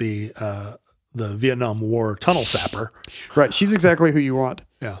Frances the Vietnam War tunnel sapper. Right. She's exactly who you want.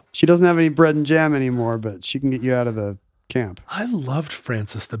 Yeah. She doesn't have any bread and jam anymore, but she can get you out of the camp. I loved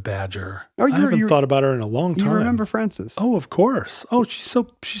Frances the Badger. Oh, I haven't thought about her in a long time. You remember Frances? Oh, of course. Oh, she's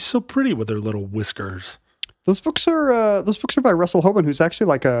so pretty with her little whiskers. Those books are by Russell Hoban, who's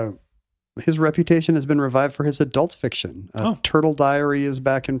actually his reputation has been revived for his adult fiction. Turtle Diary is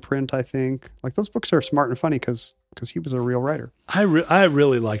back in print, I think. Those books are smart and funny because he was a real writer. I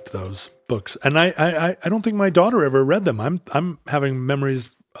really liked those books, and I don't think my daughter ever read them. I'm having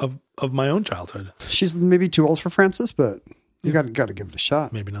memories of my own childhood. She's maybe too old for Frances, but you got to give it a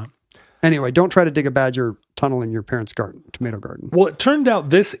shot. Maybe not. Anyway, don't try to dig a badger tunnel in your parents' tomato garden. Well, it turned out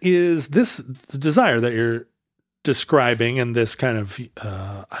this desire that describing and this kind of,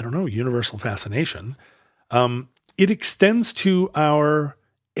 universal fascination, it extends to our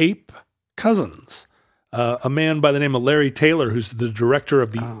ape cousins. A man by the name of Larry Taylor, who's the director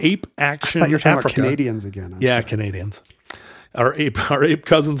of the Ape Action I thought you were talking Africa. about Canadians again. I'm Yeah, sorry. Canadians. Our ape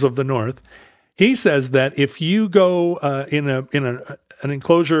cousins of the North. He says that if you go in an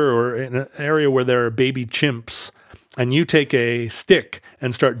enclosure or in an area where there are baby chimps, and you take a stick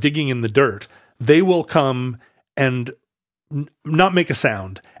and start digging in the dirt, they will come and not make a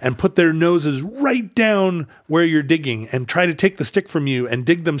sound and put their noses right down where you're digging and try to take the stick from you and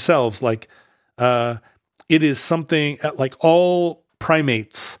dig themselves. Like it is something like all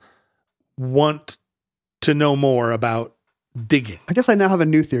primates want to know more about digging. I guess I now have a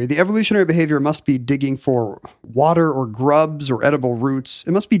new theory. The evolutionary behavior must be digging for water or grubs or edible roots.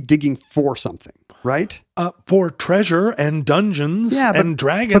 It must be digging for something, right? For treasure and dungeons and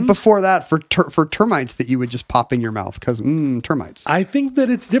dragons. But before that, for termites that you would just pop in your mouth because termites. I think that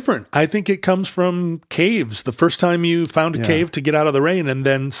it's different. I think it comes from caves. The first time you found a cave to get out of the rain, and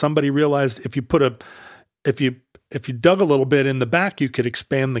then somebody realized if you dug a little bit in the back, you could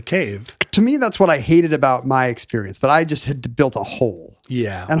expand the cave. To me, that's what I hated about my experience, that I just had built a hole.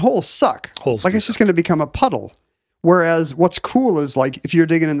 Yeah. And holes suck. Holes like do it's just going to become a puddle. Whereas what's cool is like if you're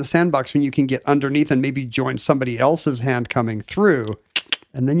digging in the sandbox when you can get underneath and maybe join somebody else's hand coming through,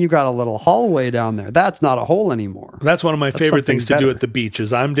 and then you got a little hallway down there. That's not a hole anymore. That's one of my favorite things to something do better. at the beach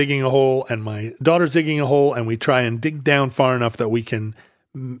is I'm digging a hole and my daughter's digging a hole, and we try and dig down far enough that we can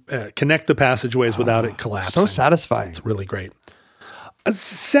connect the passageways without it collapsing. So satisfying. It's really great.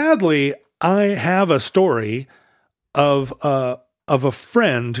 Sadly, I have a story of a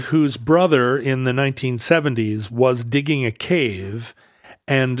friend whose brother in the 1970s was digging a cave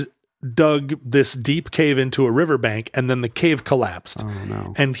and dug this deep cave into a riverbank, and then the cave collapsed. Oh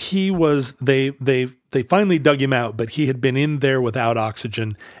no. And they finally dug him out, but he had been in there without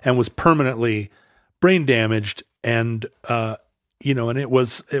oxygen and was permanently brain damaged, and and it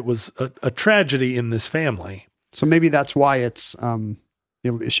was a tragedy in this family. So maybe that's why it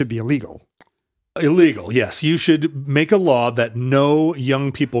should be illegal. Illegal, yes. You should make a law that no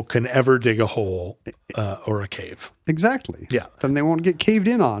young people can ever dig a hole or a cave. Exactly. Yeah. Then they won't get caved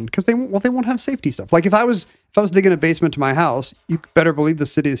in on because they won't have safety stuff. Like if I was digging a basement to my house, you better believe the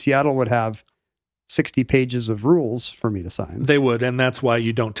city of Seattle would have 60 pages of rules for me to sign. They would, and that's why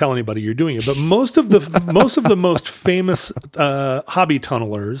you don't tell anybody you're doing it. But most of the most famous hobby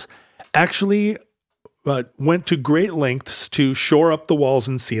tunnelers actually went to great lengths to shore up the walls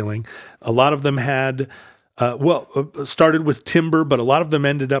and ceiling. A lot of them had, started with timber, but a lot of them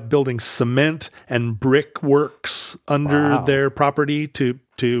ended up building cement and brick works under their property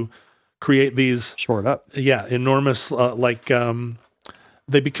to create these Shore it up. Yeah, enormous,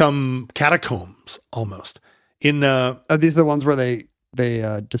 they become catacombs almost. Are these the ones where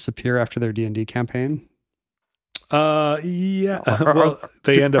they disappear after their D&D campaign? Yeah.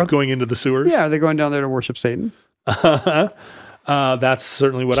 They end up going into the sewers. Yeah, are they going down there to worship Satan? That's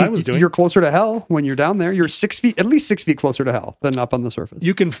certainly what I was doing. You're closer to hell when you're down there. You're at least 6 feet closer to hell than up on the surface.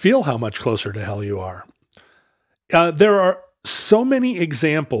 You can feel how much closer to hell you are. There are so many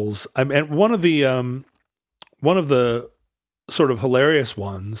examples. And one of the sort of hilarious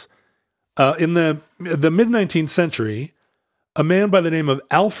ones in the mid-19th century, a man by the name of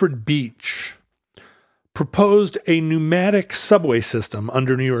Alfred Beach proposed a pneumatic subway system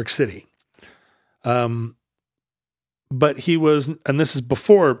under New York City. But he was, and this is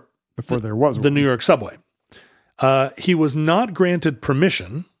before there was the one. New York subway. He was not granted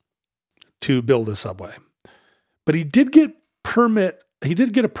permission to build a subway, but he did get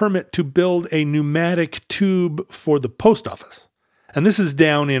a permit to build a pneumatic tube for the post office. And this is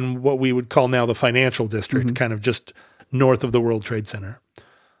down in what we would call now the financial district, kind of just north of the World Trade Center.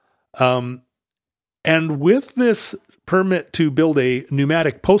 And with this permit to build a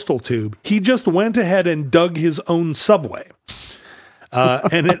pneumatic postal tube, he just went ahead and dug his own subway.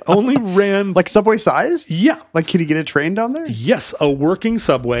 And it only ran... Like subway sized? Yeah. Like, could he get a train down there? Yes, a working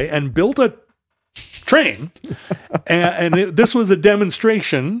subway, and built a train. This was a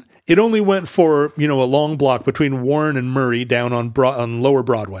demonstration. It only went for, a long block between Warren and Murray down on Lower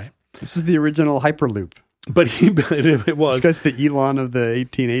Broadway. This is the original Hyperloop. But it was. This guy's the Elon of the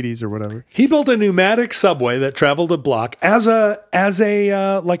 1880s or whatever. He built a pneumatic subway that traveled a block as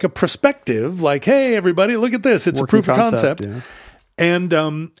a like a perspective, like, hey, everybody, look at this. It's Working a proof of concept. yeah.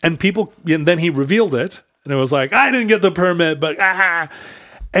 And people, and then he revealed it, and it was like, I didn't get the permit, but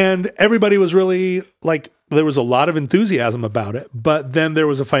and everybody was really like, there was a lot of enthusiasm about it, but then there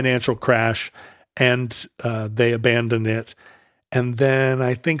was a financial crash, and they abandoned it. And then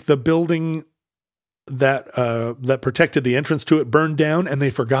I think the building that protected the entrance to it burned down, and they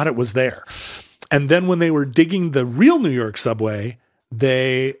forgot it was there. And then when they were digging the real New York subway,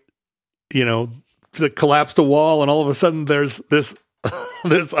 they collapsed a wall, and all of a sudden there's this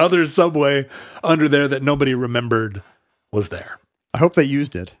this other subway under there that nobody remembered was there. I hope they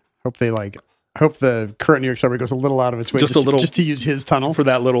used it. I hope the current New York subway goes a little out of its way just to use his tunnel for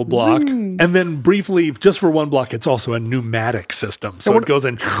that little block. Zing. And then briefly, just for one block, it's also a pneumatic system. So it goes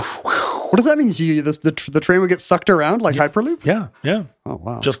in. What does that mean? The train would get sucked around like Hyperloop? Yeah. Oh,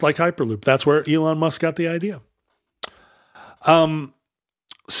 wow. Just like Hyperloop. That's where Elon Musk got the idea.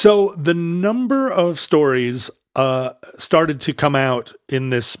 So the number of stories started to come out in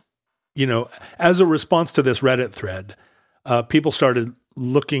this, as a response to this Reddit thread. People started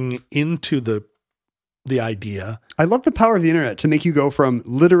looking into the idea. I love the power of the internet to make you go from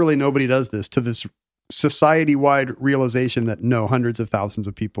literally nobody does this to this society-wide realization that no, hundreds of thousands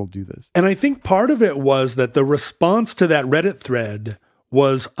of people do this. And I think part of it was that the response to that Reddit thread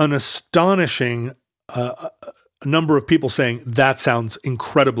was an astonishing number of people saying, that sounds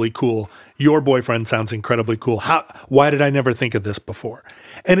incredibly cool. Your boyfriend sounds incredibly cool. Why did I never think of this before?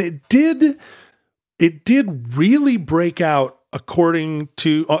 And it did really break out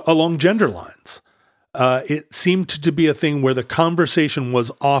along gender lines. It seemed to be a thing where the conversation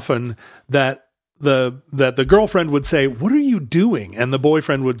was often that the girlfriend would say, "What are you doing?" And the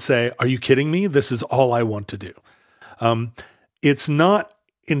boyfriend would say, "Are you kidding me? This is all I want to do." It's not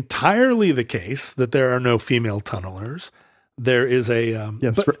entirely the case that there are no female tunnelers. There is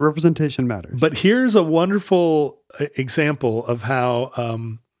representation matters. But here's a wonderful example of how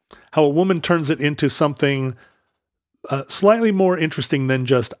a woman turns it into something slightly more interesting than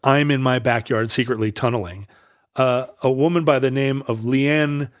just I'm in my backyard secretly tunneling. A woman by the name of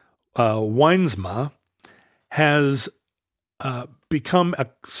Leanne Weinsma has become a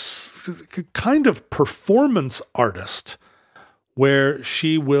kind of performance artist where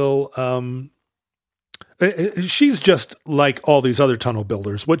she will, she's just like all these other tunnel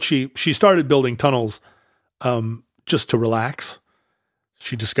builders. She started building tunnels just to relax.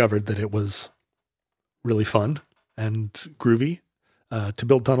 She discovered that it was really fun and groovy to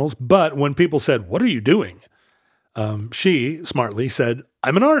build tunnels. But when people said, "What are you doing?" She smartly said,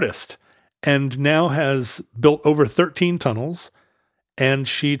 "I'm an artist," and now has built over 13 tunnels. And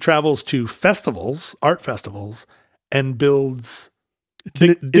she travels to art festivals, and digs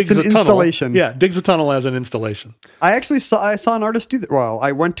an installation. Yeah, digs a tunnel as an installation. I saw an artist do that. Well,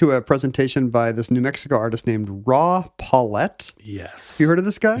 I went to a presentation by this New Mexico artist named Raw Paulette. Yes. You heard of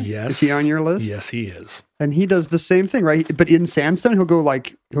this guy? Yes. Is he on your list? Yes, he is. And he does the same thing, right? But in sandstone, he'll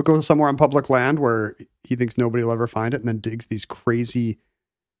go somewhere on public land where he thinks nobody will ever find it, and then digs these crazy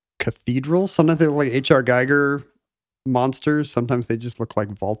cathedrals. Sometimes they look like H.R. Geiger monsters. Sometimes they just look like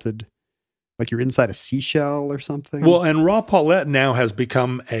vaulted, like you're inside a seashell or something. Well, and Raw Paulette now has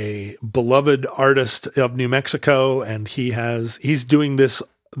become a beloved artist of New Mexico, and he's doing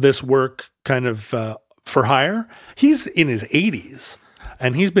this work kind of for hire. He's in his 80s,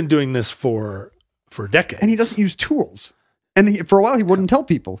 and he's been doing this for decades. And he doesn't use tools. And for a while, he wouldn't tell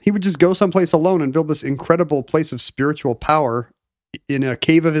people. He would just go someplace alone and build this incredible place of spiritual power in a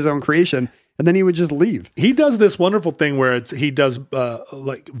cave of his own creation. And then he would just leave. He does this wonderful thing where he does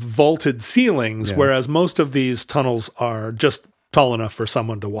like vaulted ceilings, whereas most of these tunnels are just tall enough for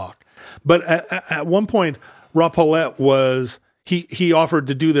someone to walk. But at one point, Raw Paulette he offered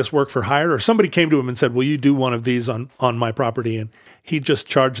to do this work for hire, or somebody came to him and said, "Will you do one of these on my property?" And he just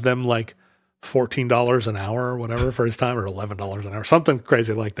charged them like $14 an hour or whatever for his time, or $11 an hour, something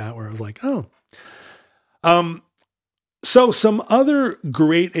crazy like that, where I was like, oh. So some other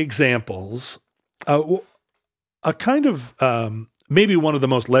great examples, a kind of maybe one of the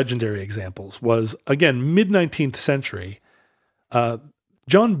most legendary examples was, again, mid-19th century,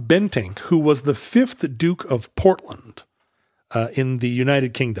 John Bentinck, who was the 5th Duke of Portland in the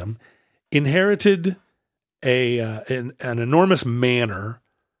United Kingdom, inherited an enormous manor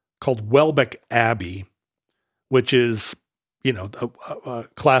called Welbeck Abbey, which is, a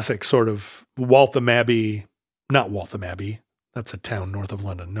classic sort of Waltham Abbey. Not Waltham Abbey. That's a town north of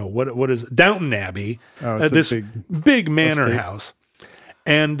London. No, what is Downton Abbey? Oh, it's this big manor estate. house.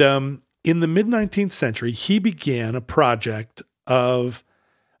 And in the mid-19th century, he began a project of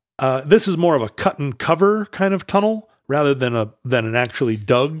this is more of a cut and cover kind of tunnel rather than an actually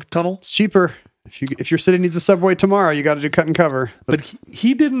dug tunnel. It's cheaper. If your city needs a subway tomorrow, you got to do cut and cover. But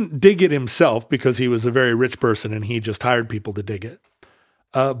he didn't dig it himself because he was a very rich person and he just hired people to dig it.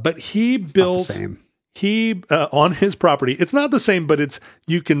 But he built. Not the same. He, on his property, it's not the same, but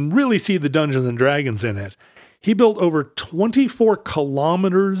you can really see the Dungeons and Dragons in it. He built over 24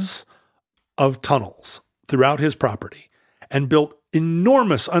 kilometers of tunnels throughout his property and built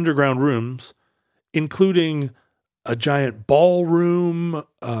enormous underground rooms, including a giant ballroom,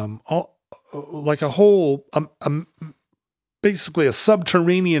 like a whole, basically a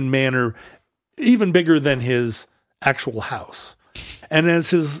subterranean manor, even bigger than his actual house. And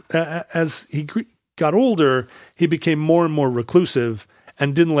as he got older, he became more and more reclusive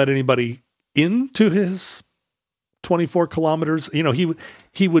and didn't let anybody into his 24 kilometers. You know,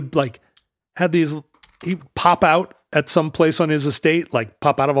 he would like had these, he'd pop out at some place on his estate, like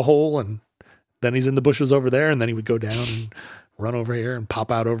pop out of a hole, and then he's in the bushes over there, and then he would go down and run over here and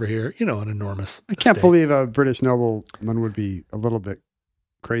pop out over here. You know, an enormous I can't estate. believe a British nobleman would be a little bit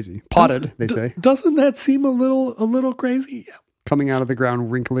crazy. Potted, they say. Doesn't that seem a little crazy? Yeah. Coming out of the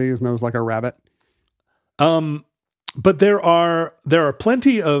ground wrinkly, his nose like a rabbit. But there are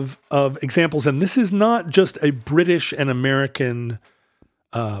plenty of examples, and this is not just a British and American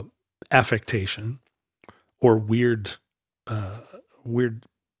affectation or weird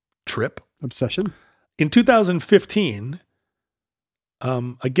trip. Obsession. In 2015,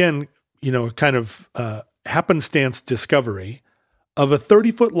 again, you know, kind of happenstance discovery of a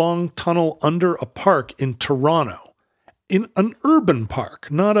 30-foot long tunnel under a park in Toronto, in an urban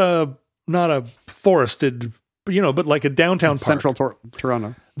park, not a forested, you know, but like a downtown park. Central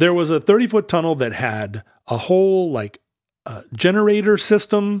Toronto. There was a 30-foot tunnel that had a whole like generator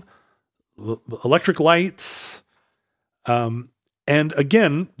system, electric lights. And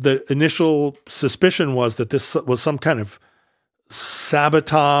again, the initial suspicion was that this was some kind of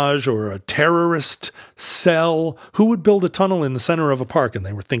sabotage or a terrorist cell. Who would build a tunnel in the center of a park? And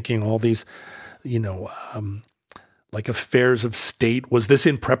they were thinking all these, you know, like affairs of state. Was this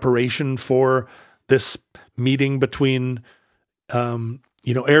in preparation for this meeting between,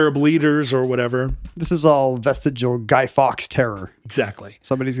 you know, Arab leaders or whatever? This is all vestigial Guy Fawkes terror. Exactly.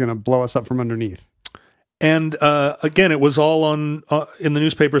 Somebody's going to blow us up from underneath. And again, it was all on in the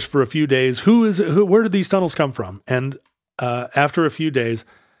newspapers for a few days. Where did these tunnels come from? And after a few days,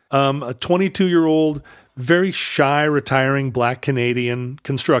 a 22-year-old, very shy, retiring Black Canadian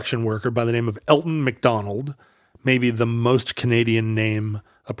construction worker by the name of Elton MacDonald, maybe the most Canadian name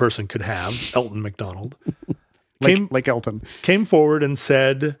a person could have, Elton MacDonald, like Elton, came forward and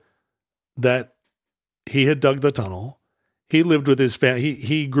said that he had dug the tunnel. He lived with his family.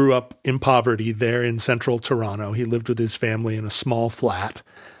 He grew up in poverty there in central Toronto. He lived with his family in a small flat,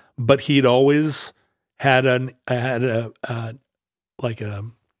 but he'd always had a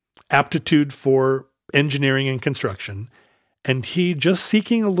aptitude for engineering and construction. And he, just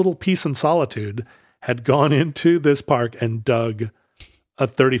seeking a little peace and solitude, had gone into this park and dug a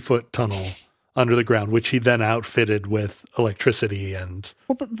 30-foot tunnel under the ground, which he then outfitted with electricity and...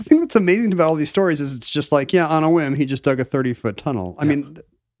 Well, the thing that's amazing about all these stories is it's just like, yeah, on a whim, he just dug a 30-foot tunnel. I mean,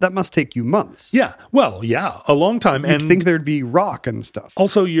 that must take you months. Yeah. Well, yeah, a long time. You'd and think there'd be rock and stuff.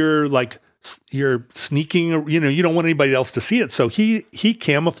 Also, you're sneaking, you know, you don't want anybody else to see it. So he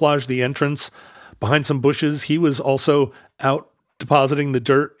camouflaged the entrance behind some bushes. He was also out depositing the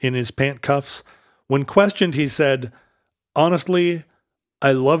dirt in his pant cuffs. When questioned, he said, honestly,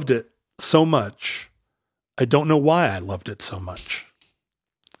 I loved it so much. I don't know why I loved it so much.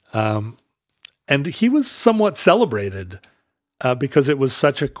 And he was somewhat celebrated because it was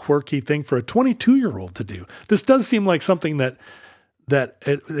such a quirky thing for a 22-year-old to do. This does seem like something that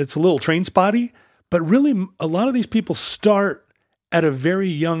it's a little train spotty, but really a lot of these people start at a very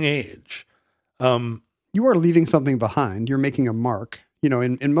young age. You are leaving something behind. You're making a mark. You know,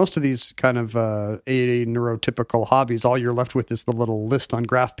 in most of these kind of ADA neurotypical hobbies, all you're left with is the little list on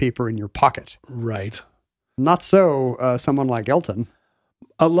graph paper in your pocket. Right. Not so someone like Elton.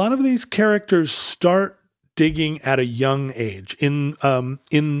 A lot of these characters start digging at a young age. In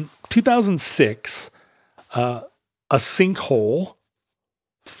 2006, a sinkhole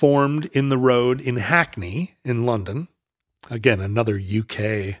formed in the road in Hackney in London. Again, another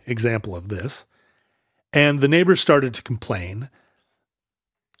UK example of this. And the neighbors started to complain.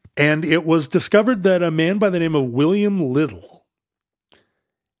 And it was discovered that a man by the name of William Little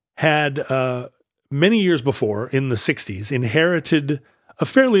had, many years before, in the 60s, inherited a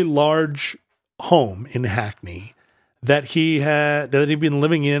fairly large home in Hackney that he'd been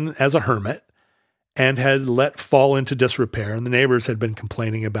living in as a hermit and had let fall into disrepair. And the neighbors had been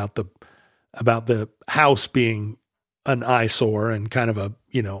complaining about the house being an eyesore and kind of a,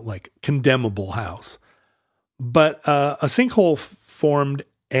 you know, like condemnable house. But a sinkhole formed.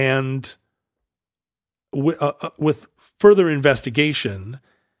 And with further investigation,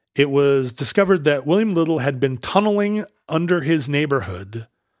 it was discovered that William Little had been tunneling under his neighborhood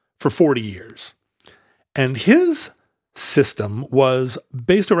for 40 years. And his system was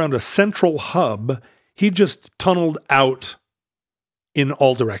based around a central hub. He just tunneled out in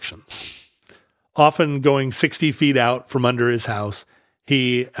all directions, often going 60 feet out from under his house.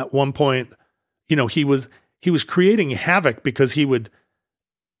 He, at one point, he was creating havoc because he would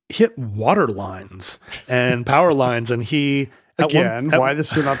hit water lines and power lines, and why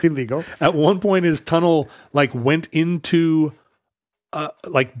this should not be legal. At one point, his tunnel went into,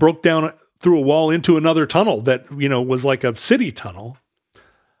 broke down through a wall into another tunnel that was like a city tunnel.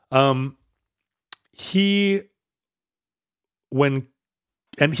 He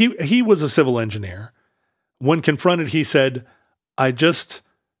was a civil engineer. When confronted, he said, "I just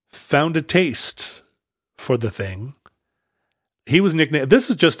found a taste for the thing." He was nicknamed, this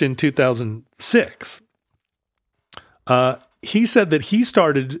is just in 2006. He said that he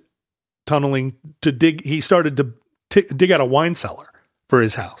started tunneling to dig. He started to dig out a wine cellar for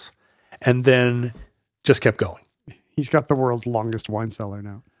his house and then just kept going. He's got the world's longest wine cellar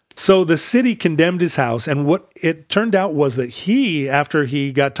now. So the city condemned his house. And what it turned out was that he, after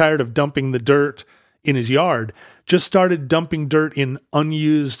he got tired of dumping the dirt in his yard, just started dumping dirt in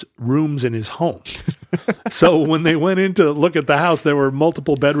unused rooms in his home. So when they went in to look at the house, there were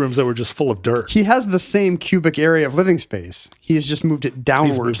multiple bedrooms that were just full of dirt. He has the same cubic area of living space. He has just moved it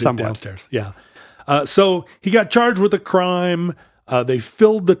downward somewhat. Downstairs, yeah. So he got charged with a crime. They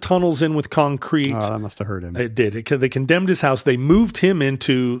filled the tunnels in with concrete. Oh, that must have hurt him. It did. They condemned his house. They moved him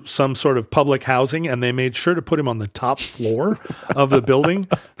into some sort of public housing, and they made sure to put him on the top floor of the building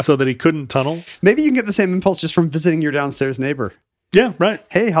so that he couldn't tunnel. Maybe you can get the same impulse just from visiting your downstairs neighbor. Yeah, right.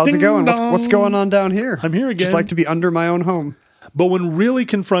 Hey, how's it going? What's going on down here? I'm here again. Just like to be under my own home. But when really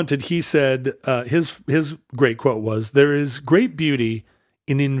confronted, he said, his great quote was, "There is great beauty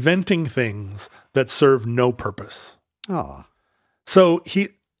in inventing things that serve no purpose." Ah. So he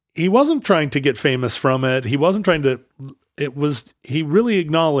wasn't trying to get famous from it. He wasn't trying to, he really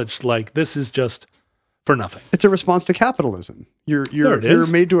acknowledged this is just for nothing. It's a response to capitalism. You're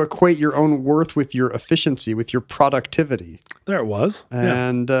made to equate your own worth with your efficiency, with your productivity. There it was.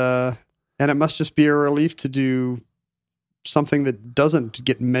 And it must just be a relief to do something that doesn't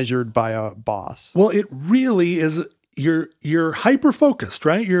get measured by a boss. Well, it really is. You're hyper-focused,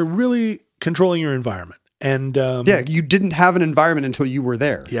 right? You're really controlling your environment. And you didn't have an environment until you were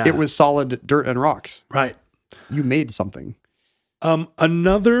there. Yeah. It was solid dirt and rocks. Right. You made something.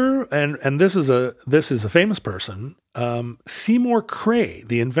 Another, and this is a famous person, Seymour Cray,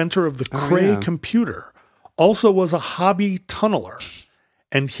 the inventor of the Cray computer, also was a hobby tunneler,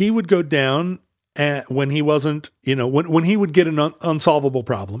 and he would go down when he wasn't, when he would get an unsolvable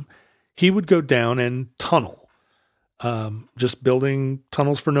problem, he would go down and tunnel, just building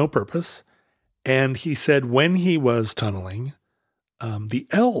tunnels for no purpose. And he said when he was tunneling, the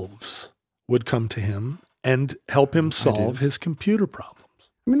elves would come to him and help him solve his computer problems.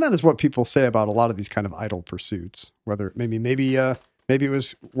 I mean, that is what people say about a lot of these kind of idle pursuits. Whether maybe it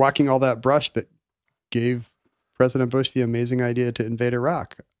was whacking all that brush that gave President Bush the amazing idea to invade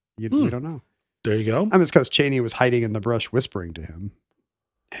Iraq. We don't know. There you go. I mean, it's because Cheney was hiding in the brush whispering to him,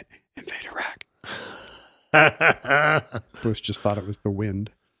 "Invade Iraq." Bush just thought it was the wind.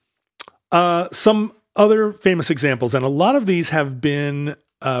 Some other famous examples, and a lot of these have been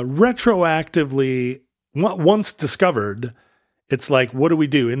retroactively, once discovered, it's like, what do we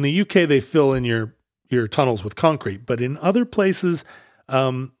do? In the UK, they fill in your tunnels with concrete, but in other places,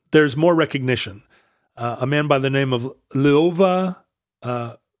 there's more recognition. A man by the name of Leova,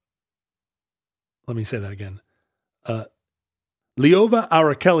 let me say that again, Leova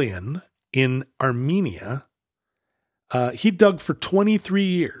Arakelian in Armenia, he dug for 23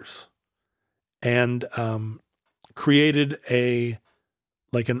 years. And created an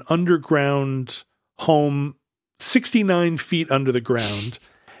underground home 69 feet under the ground.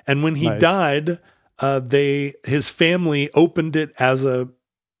 And when he died, his family opened it as a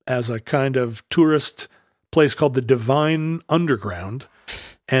kind of tourist place called the Divine Underground.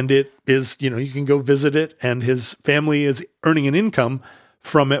 And it is, you can go visit it, and his family is earning an income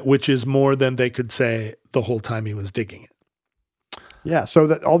from it, which is more than they could say the whole time he was digging it. Yeah, so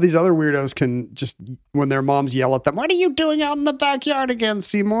that all these other weirdos can just, when their moms yell at them, "What are you doing out in the backyard again,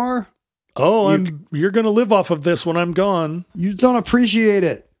 Seymour? Oh, you're going to live off of this when I'm gone." You don't appreciate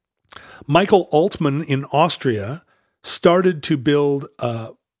it. Michael Altman in Austria started to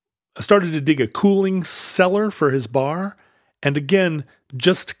dig a cooling cellar for his bar, and again,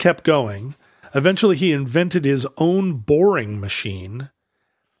 just kept going. Eventually, he invented his own boring machine,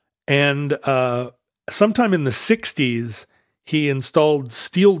 and sometime in the 60s, he installed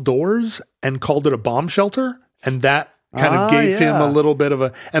steel doors and called it a bomb shelter, and that kind of gave him a little bit of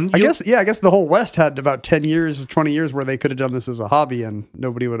a. And I guess the whole West had about 10 years, 20 years where they could have done this as a hobby and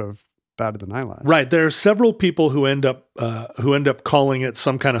nobody would have batted an eyelash. Right. There are several people who end up calling it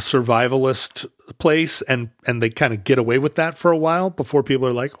some kind of survivalist place, and they kind of get away with that for a while before people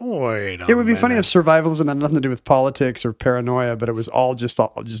are like, oh, wait. It would be funny if survivalism had nothing to do with politics or paranoia, but it was all just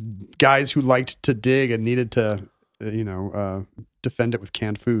guys who liked to dig and needed to, defend it with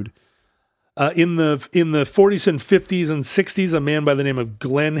canned food. In the 40s and 50s and 60s, a man by the name of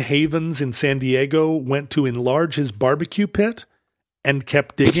Glenn Havens in San Diego went to enlarge his barbecue pit and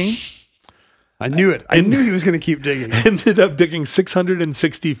kept digging. I knew it. I knew he was going to keep digging. Ended up digging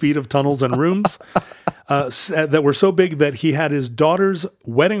 660 feet of tunnels and rooms that were so big that he had his daughter's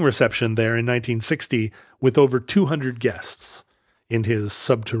wedding reception there in 1960 with over 200 guests in his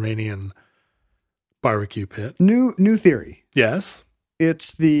subterranean barbecue pit. New theory. Yes.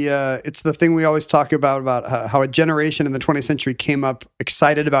 It's the thing we always talk about how a generation in the 20th century came up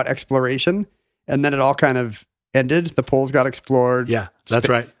excited about exploration, and then it all kind of ended. The poles got explored. Yeah, that's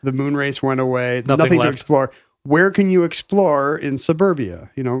right. The moon race went away. Nothing to left. Explore. Where can you explore in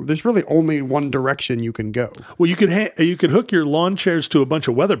suburbia? There's really only one direction you can go. Well, you could hook your lawn chairs to a bunch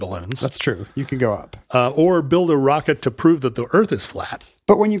of weather balloons. That's true. You can go up. Or build a rocket to prove that the Earth is flat.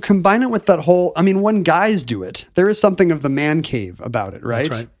 But when you combine it with that whole, when guys do it, there is something of the man cave about it, right?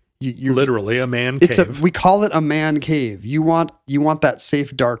 That's right. You literally a man cave. We call it a man cave. You want that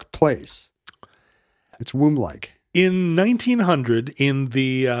safe, dark place. It's womb-like. In 1900, in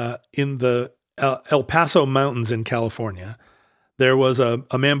the El Paso Mountains in California, there was a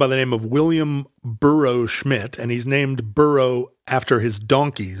man by the name of William Burro Schmidt, and he's named Burro after his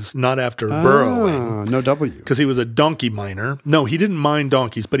donkeys, not after burrowing. No W. Because he was a donkey miner. No, he didn't mine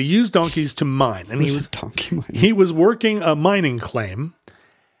donkeys, but he used donkeys to mine. And he was a donkey miner. He was working a mining claim,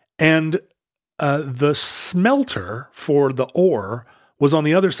 and the smelter for the ore was on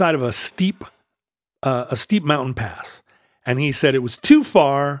the other side of a steep mountain pass. And he said it was too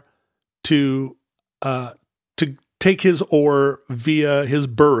far to take his ore via his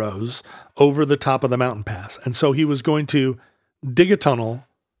burros over the top of the mountain pass. And so he was going to dig a tunnel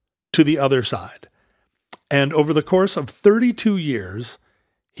to the other side. And over the course of 32 years,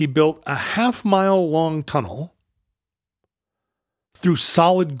 he built a half-mile long tunnel through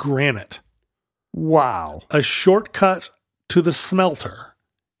solid granite. Wow. A shortcut to the smelter,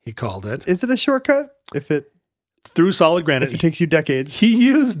 he called it. Is it a shortcut? Through solid granite. If it takes you decades. He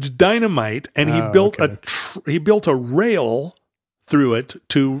used dynamite, and he built a rail through it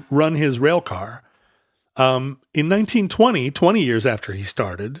to run his rail car. In 1920, 20 years after he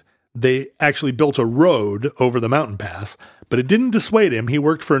started, they actually built a road over the mountain pass, but it didn't dissuade him. He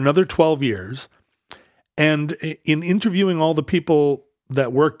worked for another 12 years. And in interviewing all the people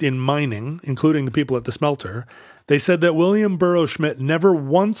that worked in mining, including the people at the smelter, they said that William Burro Schmidt never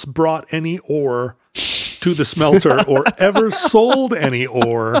once brought any ore to the smelter or ever sold any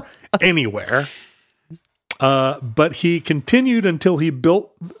ore anywhere. But he continued until he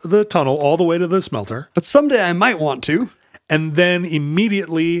built the tunnel all the way to the smelter. But someday I might want to. And then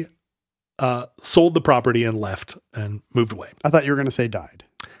immediately sold the property and left and moved away. I thought you were going to say died.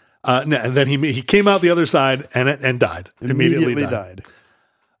 No, and then he came out the other side and died. Immediately died.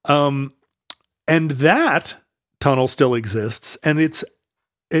 And that tunnel still exists, and it's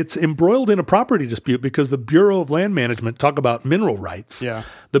embroiled in a property dispute because the Bureau of Land Management, talk about mineral rights. Yeah.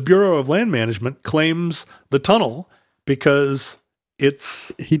 The Bureau of Land Management claims the tunnel because he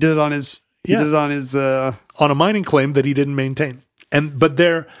did it on his on a mining claim that he didn't maintain. But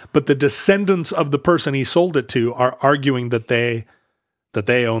the descendants of the person he sold it to are arguing that they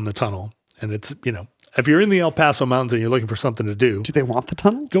own the tunnel. And it's, if you're in the El Paso Mountains and you're looking for something to do. Do they want the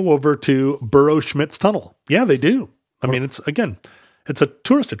tunnel? Go over to Burro Schmidt's tunnel. Yeah, they do. I mean, it's a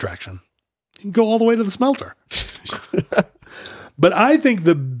tourist attraction. You can go all the way to the smelter. But I think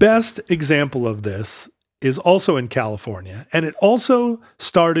the best example of this is also in California. And it also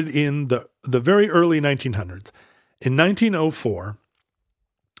started in the very early 1900s. In 1904,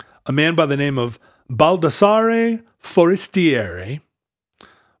 a man by the name of Baldassare Forestieri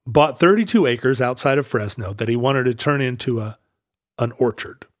bought 32 acres outside of Fresno that he wanted to turn into an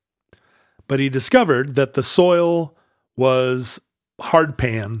orchard. But he discovered that the soil was hard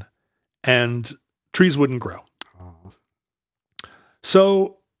pan and trees wouldn't grow. Oh.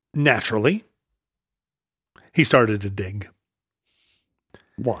 So naturally, he started to dig.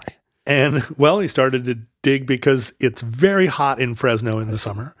 Why? And he started to dig because it's very hot in Fresno in the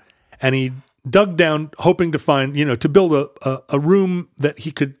summer. And he dug down hoping to find, to build a room that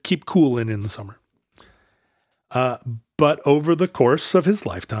he could keep cool in the summer. But over the course of his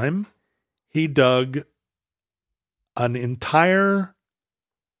lifetime, he dug an entire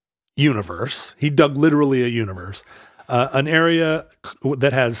universe. He dug literally a universe, an area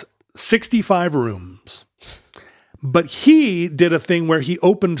that has 65 rooms. But he did a thing where he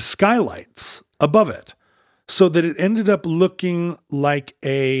opened skylights above it so that it ended up looking like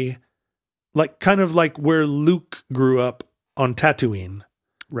kind of like where Luke grew up on Tatooine.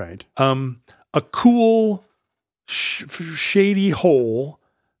 Right. A cool, shady hole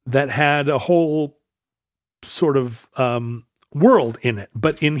that had a whole sort of world in it.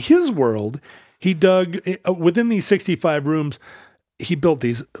 But in his world, he dug within these 65 rooms. He built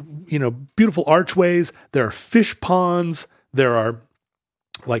these, beautiful archways. There are fish ponds. There are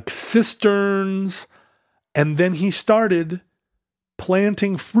like cisterns. And then he started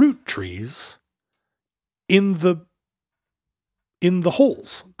planting fruit trees in the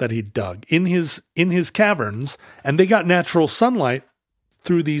holes that he dug in his caverns. And they got natural sunlight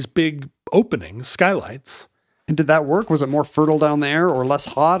through these big openings, skylights. And did that work? Was it more fertile down there or less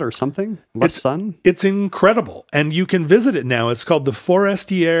hot or something? Less sun? It's incredible. And you can visit it now. It's called the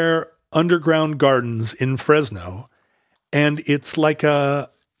Forestier Underground Gardens in Fresno. And it's like an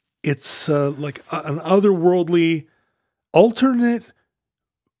otherworldly alternate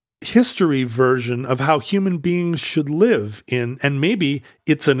history version of how human beings should live in. And maybe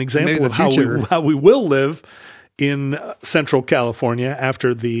it's an example of how we will live in Central California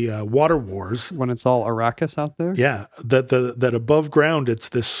after the water wars. When it's all Arrakis out there? Yeah, that above ground, it's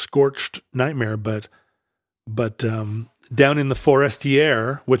this scorched nightmare, but down in the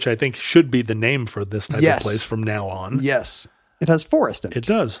Forestier, which I think should be the name for this type of place from now on. Yes, it has forest in it. It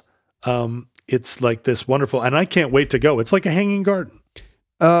does. It's like this wonderful, and I can't wait to go. It's like a hanging garden.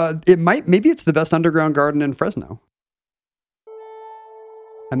 Maybe it's the best underground garden in Fresno.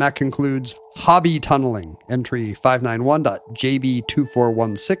 And that concludes Hobby Tunneling, entry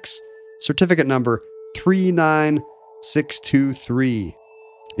 591.JB2416, certificate number 39623.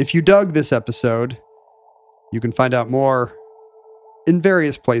 If you dug this episode, you can find out more in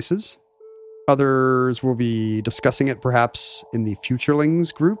various places. Others will be discussing it perhaps in the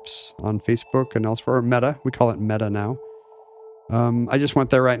Futurelings groups on Facebook and elsewhere, or Meta. We call it Meta now. I just went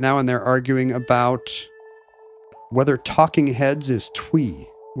there right now and they're arguing about whether Talking Heads is twee,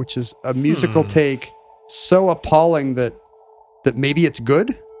 which is a musical take so appalling that maybe it's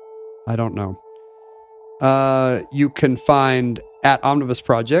good. I don't know. You can find at Omnibus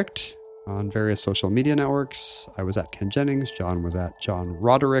Project on various social media networks. I was at Ken Jennings. John was at John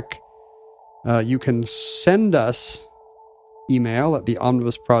Roderick. You can send us email at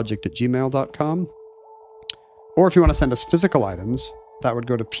theomnibusproject@gmail.com. Or if you want to send us physical items, that would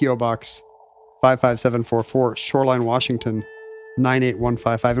go to P.O. Box 55744, Shoreline, Washington,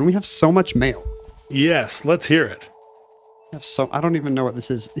 98155. And we have so much mail. Yes, let's hear it. I don't even know what this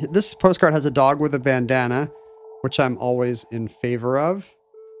is. This postcard has a dog with a bandana, which I'm always in favor of.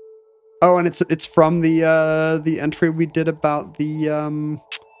 Oh, and it's from the entry we did about the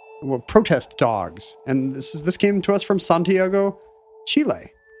protest dogs. And this came to us from Santiago,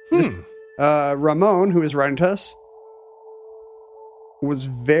 Chile. Ramon, who is writing to us, was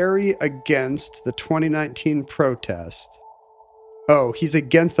very against the 2019 protest. Oh, he's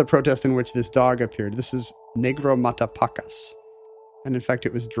against the protest in which this dog appeared. This is Negro Matapacas. And in fact,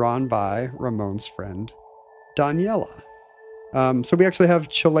 it was drawn by Ramon's friend, Daniela. So we actually have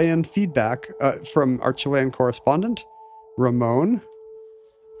Chilean feedback from our Chilean correspondent, Ramon,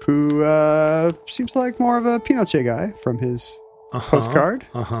 who seems like more of a Pinochet guy from his postcard.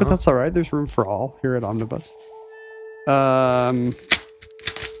 But that's all right. There's room for all here at Omnibus. I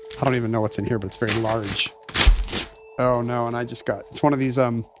don't even know what's in here, but it's very large. Oh no, and it's one of these,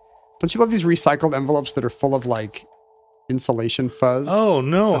 don't you love these recycled envelopes that are full of like insulation fuzz? Oh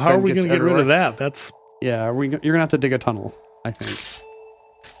no, how are we going to get rid of that? Yeah, you're going to have to dig a tunnel, I think.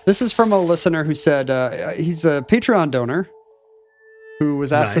 This is from a listener who said, he's a Patreon donor who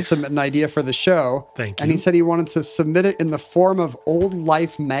was asked to submit an idea for the show. Thank you. And he said he wanted to submit it in the form of old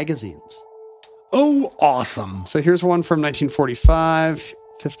Life magazines. Oh, awesome. So here's one from 1945,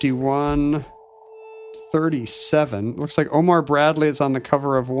 51, 37. Looks like Omar Bradley is on the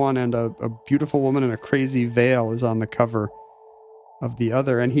cover of one, and a beautiful woman in a crazy veil is on the cover of the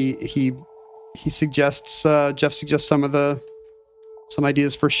other. And he suggests, Jeff suggests some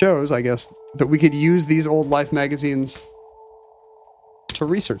ideas for shows, I guess, that we could use these old Life magazines to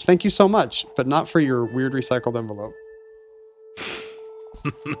research. Thank you so much, but not for your weird recycled envelope.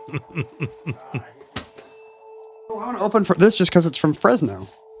 I want to open for this just because it's from Fresno.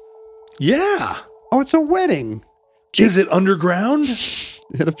 Yeah. Oh, it's a wedding. Is it underground?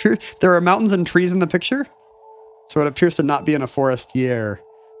 It appears there are mountains and trees in the picture, so it appears to not be in a forestier.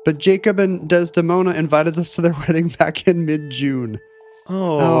 But Jacob and Desdemona invited us to their wedding back in mid-June.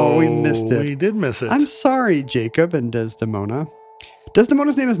 Oh, we missed it. We did miss it. I'm sorry, Jacob and Desdemona.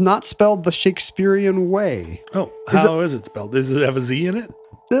 Desdemona's name is not spelled the Shakespearean way. Oh, how is it spelled? Does it have a Z in it?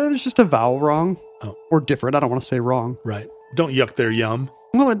 There's just a vowel wrong. Oh. Or different. I don't want to say wrong. Right. Don't yuck their yum.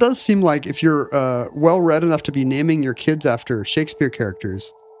 Well, it does seem like if you're well-read enough to be naming your kids after Shakespeare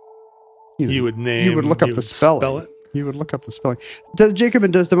characters, you would look up the spelling. Spell it? You would look up the spelling. Jacob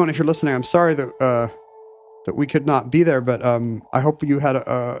and Desdemona, if you're listening, I'm sorry that we could not be there, but I hope you had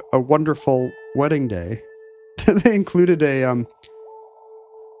a wonderful wedding day. They included a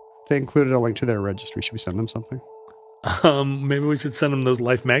link to their registry. Should we send them something? Maybe we should send them those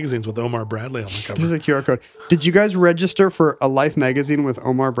Life magazines with Omar Bradley on the cover. Here's a QR code. Did you guys register for a Life magazine with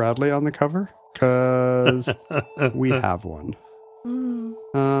Omar Bradley on the cover? Because we have one.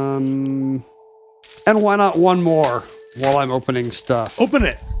 And why not one more while I'm opening stuff? Open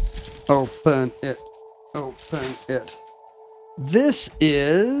it. Open it. Open it. This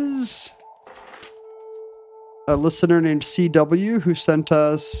is a listener named CW who sent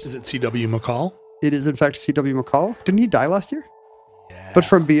us... Is it CW McCall? It is, in fact, CW McCall. Didn't he die last year? Yeah. But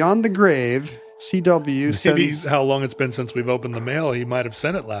from beyond the grave, CW Maybe sends... how long it's been since we've opened the mail. He might have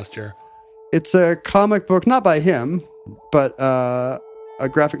sent it last year. It's a comic book, not by him, but a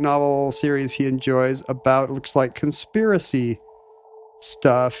graphic novel series he enjoys about, looks like, conspiracy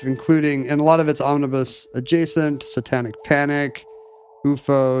stuff, including, and a lot of it's omnibus adjacent, Satanic Panic,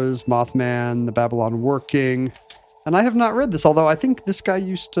 UFOs, Mothman, The Babylon Working. And I have not read this, although I think this guy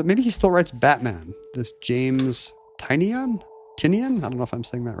used to, maybe he still writes Batman. This James Tinian? I don't know if I'm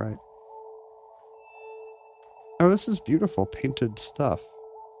saying that right. Oh, this is beautiful painted stuff.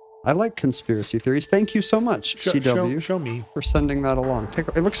 I like conspiracy theories. Thank you so much, CW. Show me. For sending that along.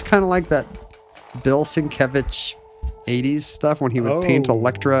 It looks kind of like that Bill Sienkiewicz 80s stuff when he would paint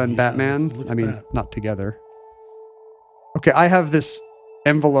Elektra and Batman. I mean, not together. Okay, I have this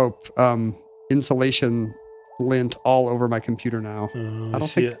envelope insulation lint all over my computer now. I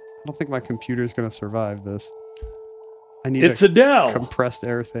don't think my computer is going to survive this. I need Adele. Compressed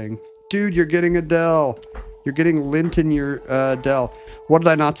air thing. Dude, you're getting Adele. You're getting lint in your Dell. What did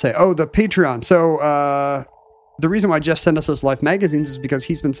I not say? Oh, the Patreon. So the reason why Jeff sent us those Life magazines is because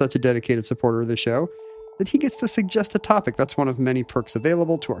he's been such a dedicated supporter of the show that he gets to suggest a topic. That's one of many perks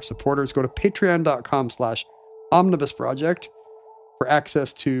available to our supporters. Go to patreon.com/omnibusproject for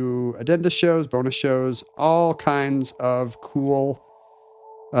access to addenda shows, bonus shows, all kinds of cool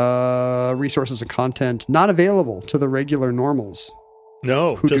resources and content not available to the regular normals.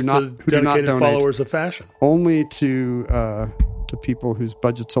 No, who just do not dedicated donate. Followers of fashion. Only to people whose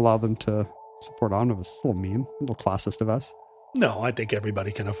budgets allow them to support Omnibus. It's a little mean, a little classist of us. No, I think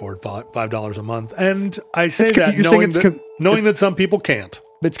everybody can afford $5 a month. And I say It's that you're knowing, saying knowing that some people can't.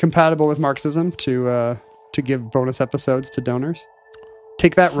 It's compatible with Marxism to give bonus episodes to donors.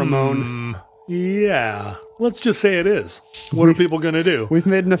 Take that, Ramon. Yeah. Let's just say it is. What are people going to do? We've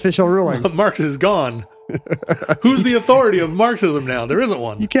made an official ruling. Marx is gone. Who's the authority of Marxism now? There isn't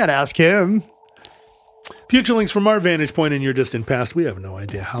one. You can't ask him. Future links from our vantage point in your distant past. We have no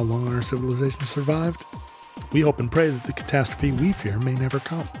idea how long our civilization survived. We hope and pray that the catastrophe we fear may never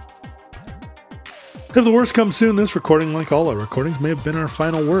come. If the worst comes soon, this recording, like all our recordings, may have been our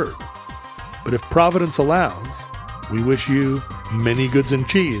final word. But if Providence allows, we wish you many goods and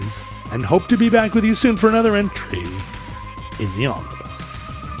cheese, and hope to be back with you soon for another entry in the Omnibus.